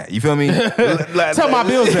boss that. You feel me? Tell my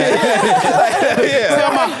bills that.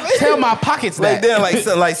 Tell my pockets Like that. then,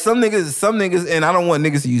 like some niggas, and I don't want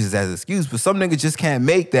niggas to use this as an excuse, but some niggas just can't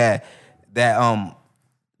make that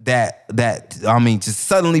I mean, just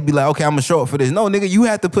suddenly be like, okay, I'm gonna show up for this. No, nigga, you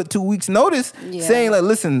have to put 2 weeks notice saying like,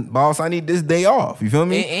 listen, boss, I need this day off. You feel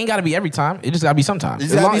me? It ain't got to be every time. It just got to be sometimes. It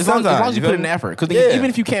just gotta be sometimes, As long as you you put feel in the me? effort. Because Yeah. even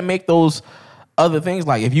if you can't make those other things,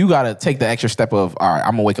 like if you got to take the extra step of, all right,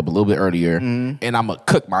 I'm going to wake up a little bit earlier and I'm going to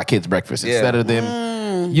cook my kids breakfast instead of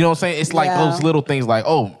them. You know what I'm saying? It's like those little things like,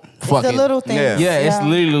 oh, fuck the it. little things. Yeah. It's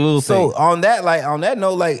literally little So things. on that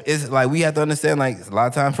note, like it's like we have to understand, like a lot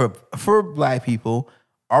of time for Black people,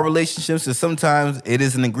 our relationships is sometimes it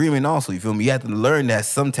is an agreement also. You feel me? You have to learn that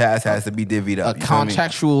some task has to be divvied up. A you feel me?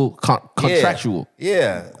 contractual.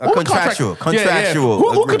 Yeah. A What contractual. contract- Yeah, yeah. Contractual. Who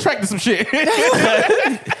agreement. contracted some shit?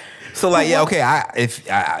 So like, yeah, okay.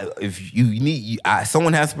 If you need,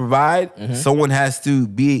 someone has to provide. Someone has to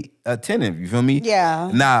be attentive. You feel me? Yeah.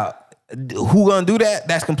 Now, who gonna do that?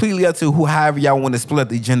 That's completely up to however y'all want to split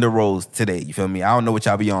the gender roles today. You feel me? I don't know what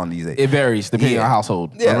y'all be on these days. It varies depending Yeah. on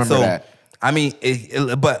household. Yeah, Remember so, that. I mean,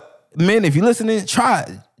 but men, if you're listening, try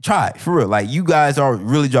it, for real. Like you guys are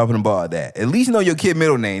really dropping the ball at that. At least know your kid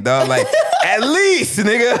middle name, dog. Like at least,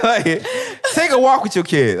 nigga. Like take a walk with your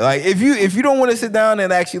kid. Like if you don't want to sit down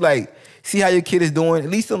and actually like see how your kid is doing, at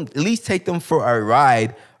least take them for a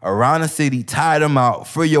ride around the city, tie them out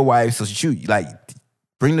for your wife. So shoot, like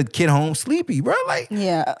bring the kid home sleepy, bro. Like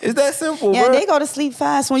Yeah. it's that simple, Yeah, bro. they go to sleep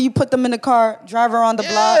fast when you put them in the car, drive around the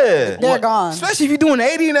block. Yeah. They're gone. Especially if you're doing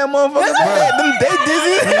 80 in that motherfucker. They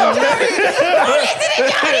dizzy.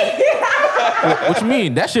 What you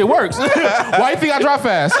mean? That shit works. Why you think I drive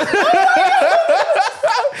fast?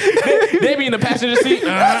 they be in the passenger seat.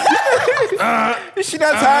 She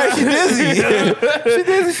not tired. She dizzy.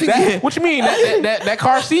 She dizzy. What you mean? That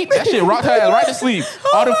car seat? That shit rocked her ass right to sleep.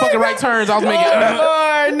 All the fucking right turns I was making.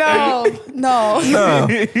 Lord, no.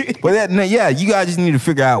 But yeah, you guys just need to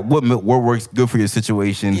figure out what works good for your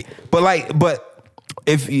situation. But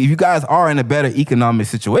if you guys are in a better economic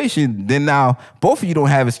situation, then now both of you don't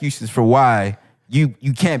have excuses for why you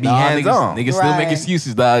can't be hands on. Niggas still make Right.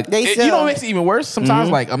 excuses, dog. They You still- know what makes it even worse? Sometimes,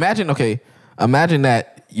 like, imagine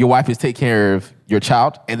that your wife is taking care of your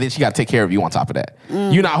child, and then she got to take care of you on top of that.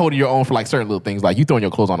 You're not holding your own for like certain little things, like you throwing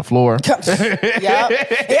your clothes on the floor. Yeah,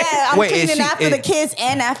 I'm Wait, is cleaning she- after the kids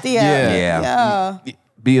and after you. Yeah. Yeah.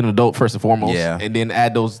 Be an adult first and foremost, Yeah. and then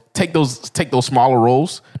take those smaller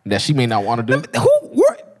roles that she may not want to do.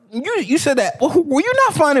 You said that. Well, were you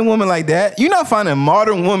not finding women like that? You're not finding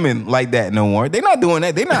modern women like that no more. They're not doing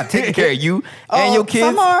that. They're not taking care of you and your kids,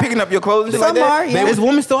 some are. picking up your clothes and shit Some like that. are, yeah. There's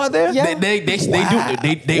women still out there? Yeah. They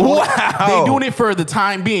Wow. they doing it for the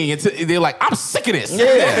time being. They're like, I'm sick of this. Yeah.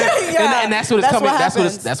 Yeah. And that's what it's That's coming. what That's what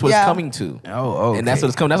happens. it's Yeah. coming to. Oh, okay. And that's what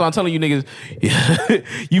it's coming. That's what I'm telling you niggas.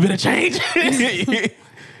 You better change.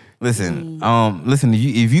 Listen,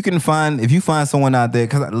 if you find someone out there,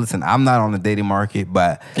 because listen, I'm not on the dating market,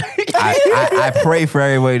 but I pray for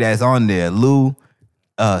everybody that's on there. Lou,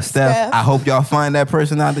 Steph, I hope y'all find that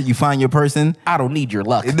person out there. You find your person. I don't need your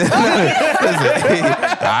luck. Listen,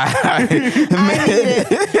 I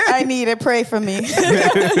need it. Pray for me.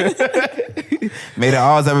 May the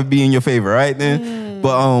odds ever be in your favor, right? Then,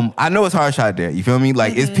 but I know it's harsh out there. You feel me?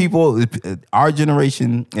 Like it's people, our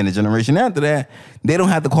generation and the generation after that, they don't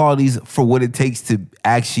have the qualities for what it takes to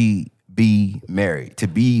actually be married, to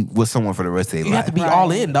be with someone for the rest of their life. You have to be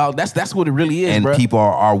all in, dog. That's what it really is, and bro. people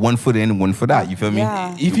are 1 foot in and 1 foot out. You feel me?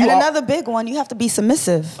 Yeah. If you And are- another big one, you have to be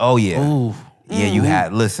submissive. Oh yeah. Ooh. Yeah, you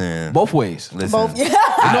had listen. Both ways. Listen. Both. Yeah.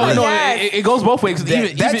 No, Yes. it goes both ways. 'Cause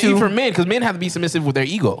That even too. for men, because men have to be submissive with their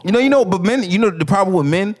ego. But men, the problem with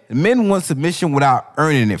men want submission without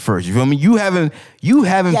earning it first. You feel me? You haven't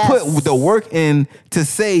Yes. put the work in to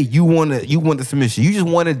say you want the submission. You just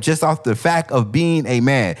want it just off the fact of being a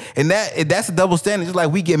man, and that's a double standard. Just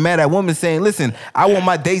like we get mad at women saying, "Listen, I want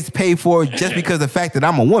my dates paid for just because of the fact that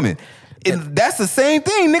I'm a woman." And that's the same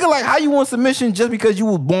thing, nigga. Like, how you want submission just because you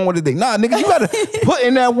was born with a dick? Nah, nigga, you gotta put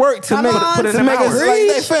in that work to Come make on, to make us like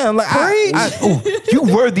that, fam. Like, you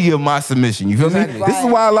worthy of my submission. You feel me? Exactly. This is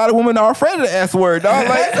Right. why a lot of women are afraid of the S word, dog.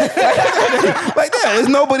 Like, like that. There's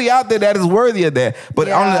nobody out there that is worthy of that. But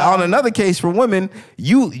Yeah. on another case for women,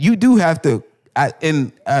 you do have to.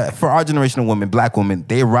 For our generation of women, black women,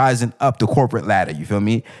 they're rising up the corporate ladder. You feel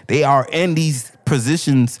me? They are in these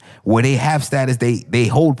positions where they have status, they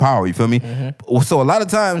hold power. You feel me? So a lot of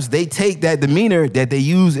times they take that demeanor that they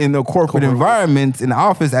use in their corporate environments, in the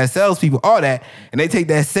office, as salespeople, all that, and they take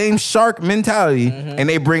that same shark mentality and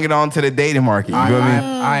they bring it on to the dating market. You feel me?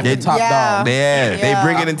 I am They- the top Yeah. dog. Yeah, they Yeah.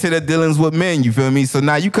 bring it into the dealings with men. You feel me? So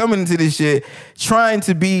now you coming into this shit trying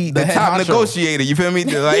to be the head top honcho. negotiator. You feel me?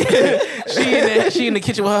 Like, She in the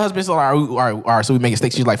kitchen with her husband. So all right. So we make a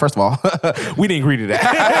steak. She's like, first of all, we didn't agree to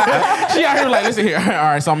that. She out here like, listen here. All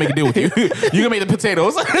right, so I'll make a deal with you. You're gonna make the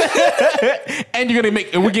potatoes, and you're gonna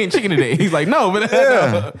make. We're getting chicken today. He's like, no, but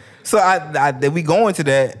yeah. So we go into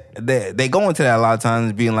that. They go into that a lot of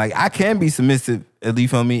times, being like, I can be submissive. You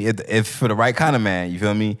feel me? If for the right kind of man. You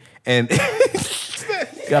feel me? And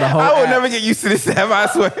got a whole. I will app. never get used to this. I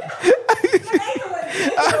swear.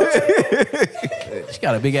 She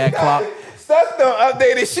got a big ass clock. Steph don't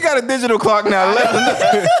update it. She got a digital clock now.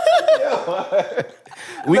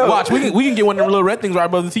 We watch. We can get one of them little red things right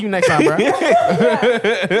above the TV next time, bro.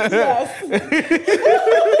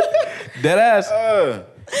 Dead ass.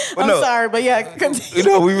 But I'm no. sorry, but yeah,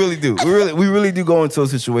 continue. We really do. We really do go into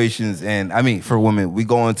those situations, and I mean, for women, we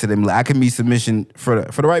go into them like, I can be submission for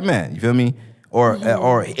the right man. You feel me? Or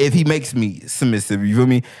if he makes me submissive, you feel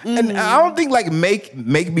me? And I don't think like make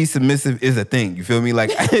me submissive is a thing. You feel me? Like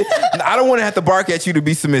I don't want to have to bark at you to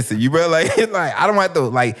be submissive. You bro, like I don't have to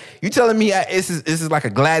like you telling me this is like a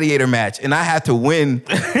gladiator match and I have to win.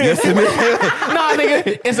 Your submission. Nah,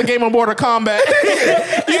 nigga, it's a game on Mortal Kombat.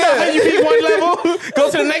 You know how you beat one level, go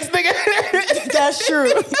to the next nigga. That's true.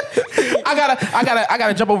 I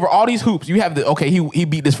gotta jump over all these hoops. You have the he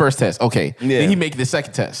beat this first test. Okay. Yeah. Then he made this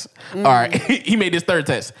second test. All right. He made this third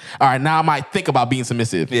test. All right, now I might think about being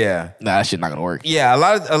submissive. Yeah. Nah, that shit not gonna work. Yeah,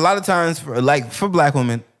 a lot of times for black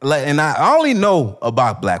women, like, and I only know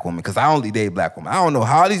about black women because I only date black women. I don't know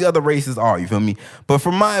how these other races are, you feel me? But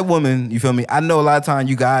for my woman, you feel me? I know a lot of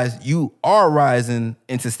times you are rising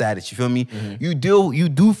into status, you feel me? Mm-hmm. You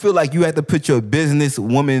do feel like you have to put your business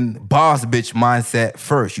woman boss bitch mindset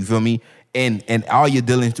first, you feel me? And all your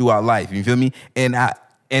dealings throughout life, you feel me? And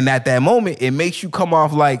at that moment, it makes you come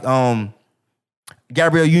off like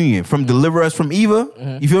Gabrielle Union from Deliver Us from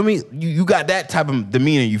Eva. You feel me? You got that type of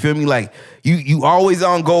demeanor. You feel me? Like you always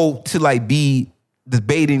on go to like be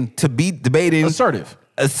debating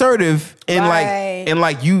Assertive. and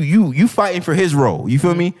like you fighting for his role. You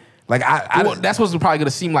feel me? Like Well, that's what's probably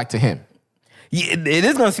gonna seem like to him. yeah, it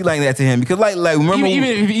is gonna seem like that to him because like remember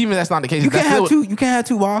Even if that's not the case, you that's can't still- have two. You can't have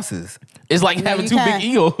two bosses. It's like having you two can't. big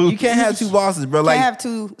egos. You can't have two bosses, bro. Like Can't have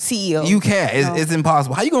two CEOs. you can't. No. It's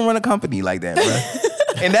impossible. How you gonna run a company like that, bro?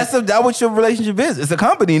 And that's what your relationship is. It's a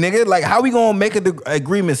company, nigga. Like, how we gonna make an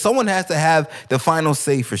agreement? Someone has to have the final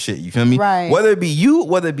say for shit. You feel me? Right. Whether it be you,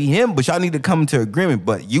 whether it be him, but y'all need to come to agreement.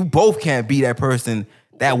 But you both can't be that person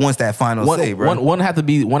that wants that final say, bro. One have to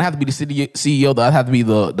be the city CEO. The other have to be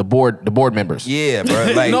the board members. Yeah,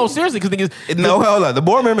 bro. Like, No, seriously, because niggas. No, hold on. The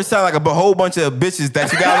board members sound like a whole bunch of bitches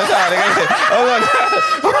that you got on the side.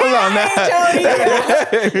 Hold on now.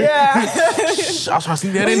 Yeah. Shh, I was trying to see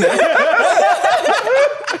that in there.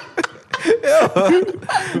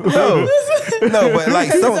 No, but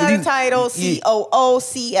like Is some that a title? COO,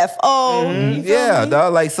 CFO. You feel yeah, me?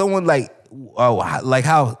 dog. Like someone like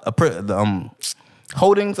how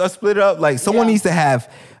holdings are split up. Like someone needs to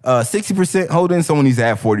have 60% holdings, someone needs to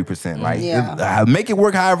have 40%. Like make it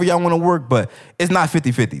work however y'all want to work, but it's not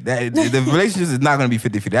 50-50. The relationship is not going to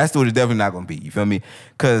be 50-50. That's what it's definitely not going to be. You feel me?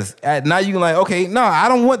 Because now you can like, okay, no, I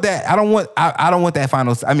don't want that. I don't want that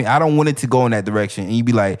final. I mean, I don't want it to go in that direction. And you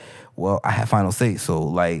be like, well, I have final say, so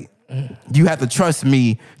like. You have to trust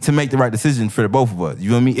me to make the right decision for the both of us.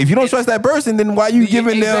 You know what I mean? If you don't trust that person, then why you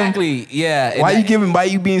giving them? Yeah. Why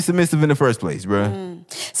you being submissive in the first place, bro?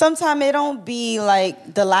 Sometimes it don't be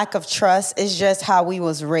like the lack of trust. It's just how we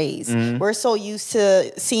was raised. We're so used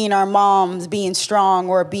to seeing our moms being strong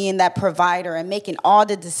or being that provider and making all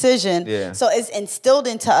the decision. Yeah. So it's instilled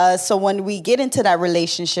into us. So when we get into that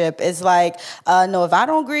relationship, it's like, no, if I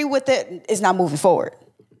don't agree with it, it's not moving forward.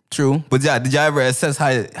 True. But did y'all ever assess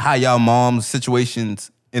how y'all mom's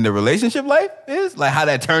situations in the relationship life is? Like how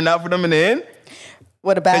that turned out for them in the end?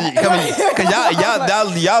 What about?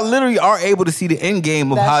 Because y'all literally are able to see the end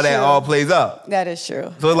game of how that all plays out. That is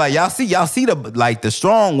true. So like y'all see the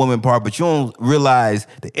strong woman part, but you don't realize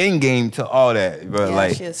the end game to all that. Bro. Yeah,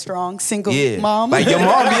 like she's a strong single mom. mom. Like your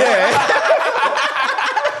mom,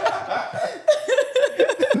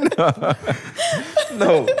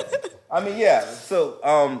 No. I mean, yeah.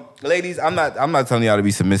 So, ladies, I'm not telling y'all to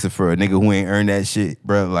be submissive for a nigga who ain't earned that shit,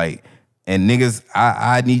 bro. Like, and niggas,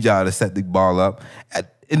 I need y'all to set the ball up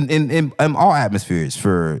in all atmospheres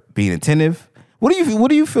for being attentive. What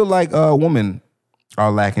do you feel like women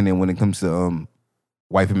are lacking in when it comes to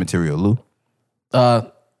wifey material, Lou?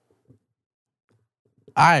 I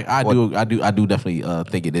do definitely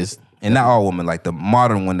think it is, and not all women, like the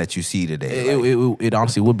modern one that you see today. It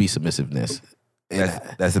honestly would be submissiveness.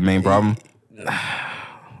 That's the main problem. I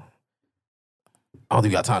don't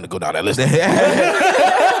think we got time to go down that list.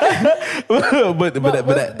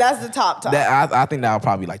 but that's the top. I think that'll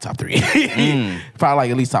probably be like top 3. Probably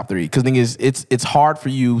like at least top 3. Because the thing is, it's hard for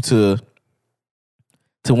you to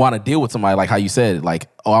want to deal with somebody like how you said, like,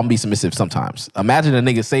 oh, I'm gonna be submissive sometimes. Imagine a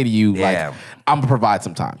nigga say to you, like, I'm gonna provide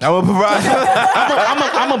sometimes. I'm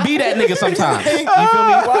gonna be that nigga sometimes. You feel me?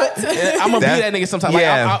 What? I'm gonna be that nigga sometimes.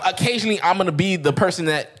 Yeah. Like, occasionally, I'm gonna be the person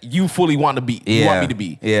that you fully want to be. You want me to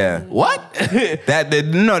be. Yeah. What?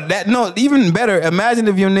 No. Even better. Imagine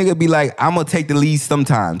if your nigga be like, I'm gonna take the lead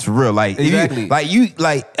sometimes, for real. Like, exactly.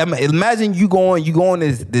 Imagine you go on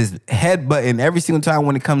this head button every single time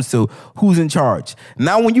when it comes to who's in charge.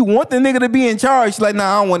 Now, when you want the nigga to be in charge, like,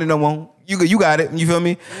 nah, I don't want it no more. You got it. You feel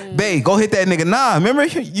me? Babe, go hit that nigga. Nah, remember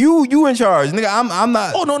you in charge, nigga. I'm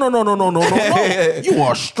not. Oh no. You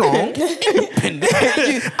are strong, independent.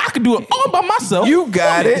 I can do it all by myself. You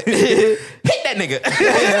got it. Hit that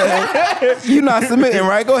nigga. You not submitting,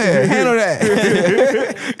 right? Go ahead, handle that.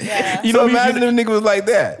 Yeah. You know, imagine if nigga was like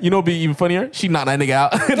that. You know, be even funnier. She knocked that nigga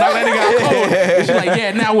out. Knocked that nigga out cold. And she's like,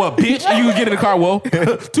 yeah, now what, bitch? And you get in the car. Whoa,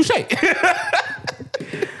 touche.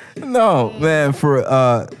 No, man.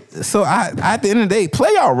 So at the end of the day, play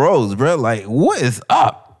y'all roles, bro. Like, what is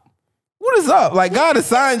up? What is up? Like, God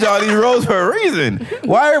assigned y'all these roles for a reason.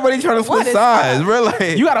 Why everybody trying to switch sides, bro?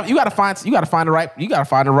 Like, you gotta find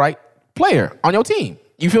the right player on your team.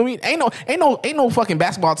 You feel me? Ain't no fucking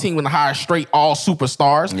basketball team gonna hire straight all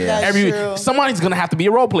superstars. Yeah. That's true. Somebody's gonna have to be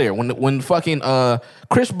a role player. When fucking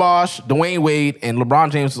Chris Bosh, Dwayne Wade, and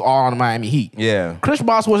LeBron James was all on the Miami Heat. Yeah. Chris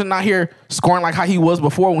Bosh wasn't not here scoring like how he was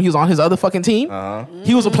before when he was on his other fucking team.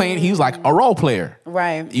 He was he was like a role player.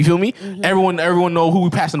 Right. You feel me? Everyone know who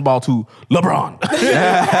we passing the ball to. LeBron.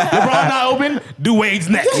 LeBron not open, do Wade's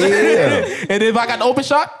next. Yeah. And if I got the open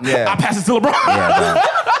shot, I pass it to LeBron.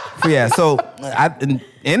 Yeah, so with the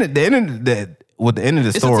end of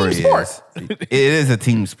the story, a team sport. it is a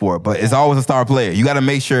team sport, but it's always a star player. You got to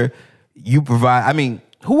make sure you provide. I mean,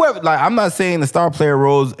 whoever. Like, I'm not saying the star player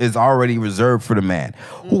roles is already reserved for the man.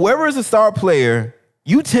 Whoever is a star player,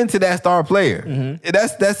 you tend to that star player.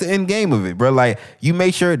 That's the end game of it, bro. Like, you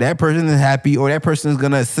make sure that person is happy, or that person is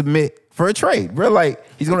gonna submit for a trade, bro. Like,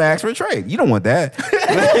 he's gonna ask for a trade. You don't want that.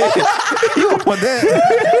 You don't want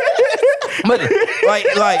that. But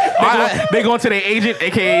they going to their agent,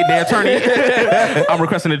 aka their attorney. I'm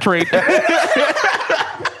requesting a trade.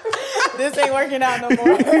 This ain't working out no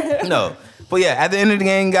more. No, but yeah, at the end of the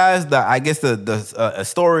game, guys, I guess the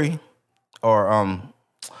story or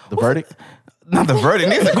The verdict. Not the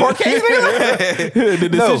verdict. It's a court case. The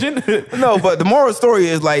decision. No, but the moral story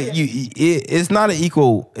is like it's not an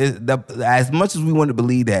equal. As much as we want to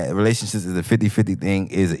believe that relationships is a 50-50 thing,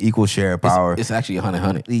 is an equal share of power. It's actually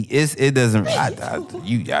 100-100. It doesn't.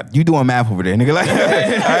 You doing math over there, nigga? Like,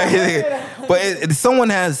 but someone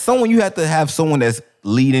you have to have someone that's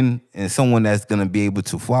leading and someone that's gonna be able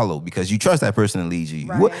to follow because you trust that person to lead you.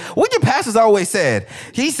 Right. What your pastors always said.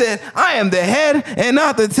 He said, "I am the head and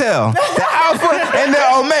not the tail, the Alpha and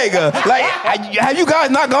the Omega." Like, have you guys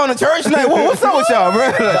not gone to church? Like, what's up with y'all, bro?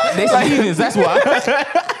 Like, They some heathens, that's why.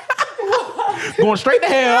 Going straight to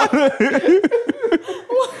hell.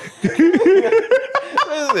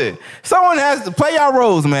 Listen, someone has to play our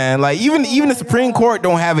roles, man. Like even the Supreme Court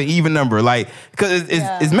don't have an even number, like because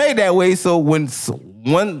it's made that way. So when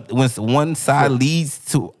one side leads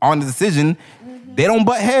to on the decision, they don't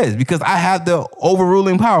butt heads because I have the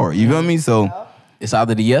overruling power. You feel me? So It's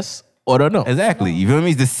either the yes or the no. exactly. You feel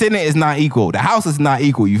me? The Senate is not equal. The House is not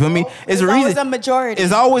equal. You feel me? It's a reason. always a majority.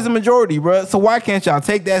 It's always a majority, bro. So why can't y'all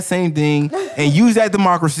take that same thing and use that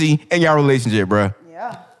democracy in y'all relationship, bro?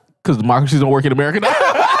 Yeah. Because democracies don't work in America now.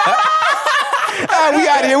 We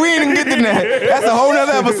out here. We ain't even get to that. That's a whole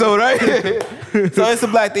nother episode, right? So it's a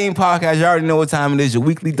Black Theme Podcast. You already know what time it is. Your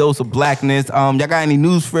weekly dose of blackness. Y'all got any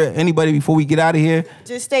news for anybody before we get out of here?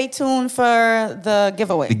 Just stay tuned for the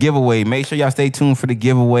giveaway. The giveaway. Make sure y'all stay tuned for the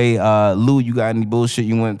giveaway. Lou, you got any bullshit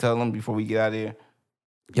you want to tell them before we get out of here?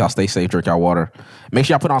 Y'all stay safe, drink y'all water. Make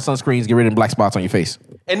sure y'all put on sunscreens, get rid of black spots on your face.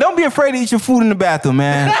 And don't be afraid to eat your food in the bathroom,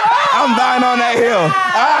 man. I'm dying on that hill. All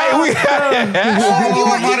right, we got it. You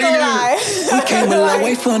want Eagle Eye. We came a long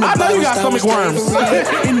way from the I know you bottom, got start stomach with worms.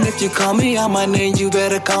 slavery. And if you call me out my name, you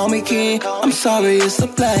better call me king. I'm sorry, it's a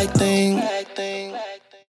black thing.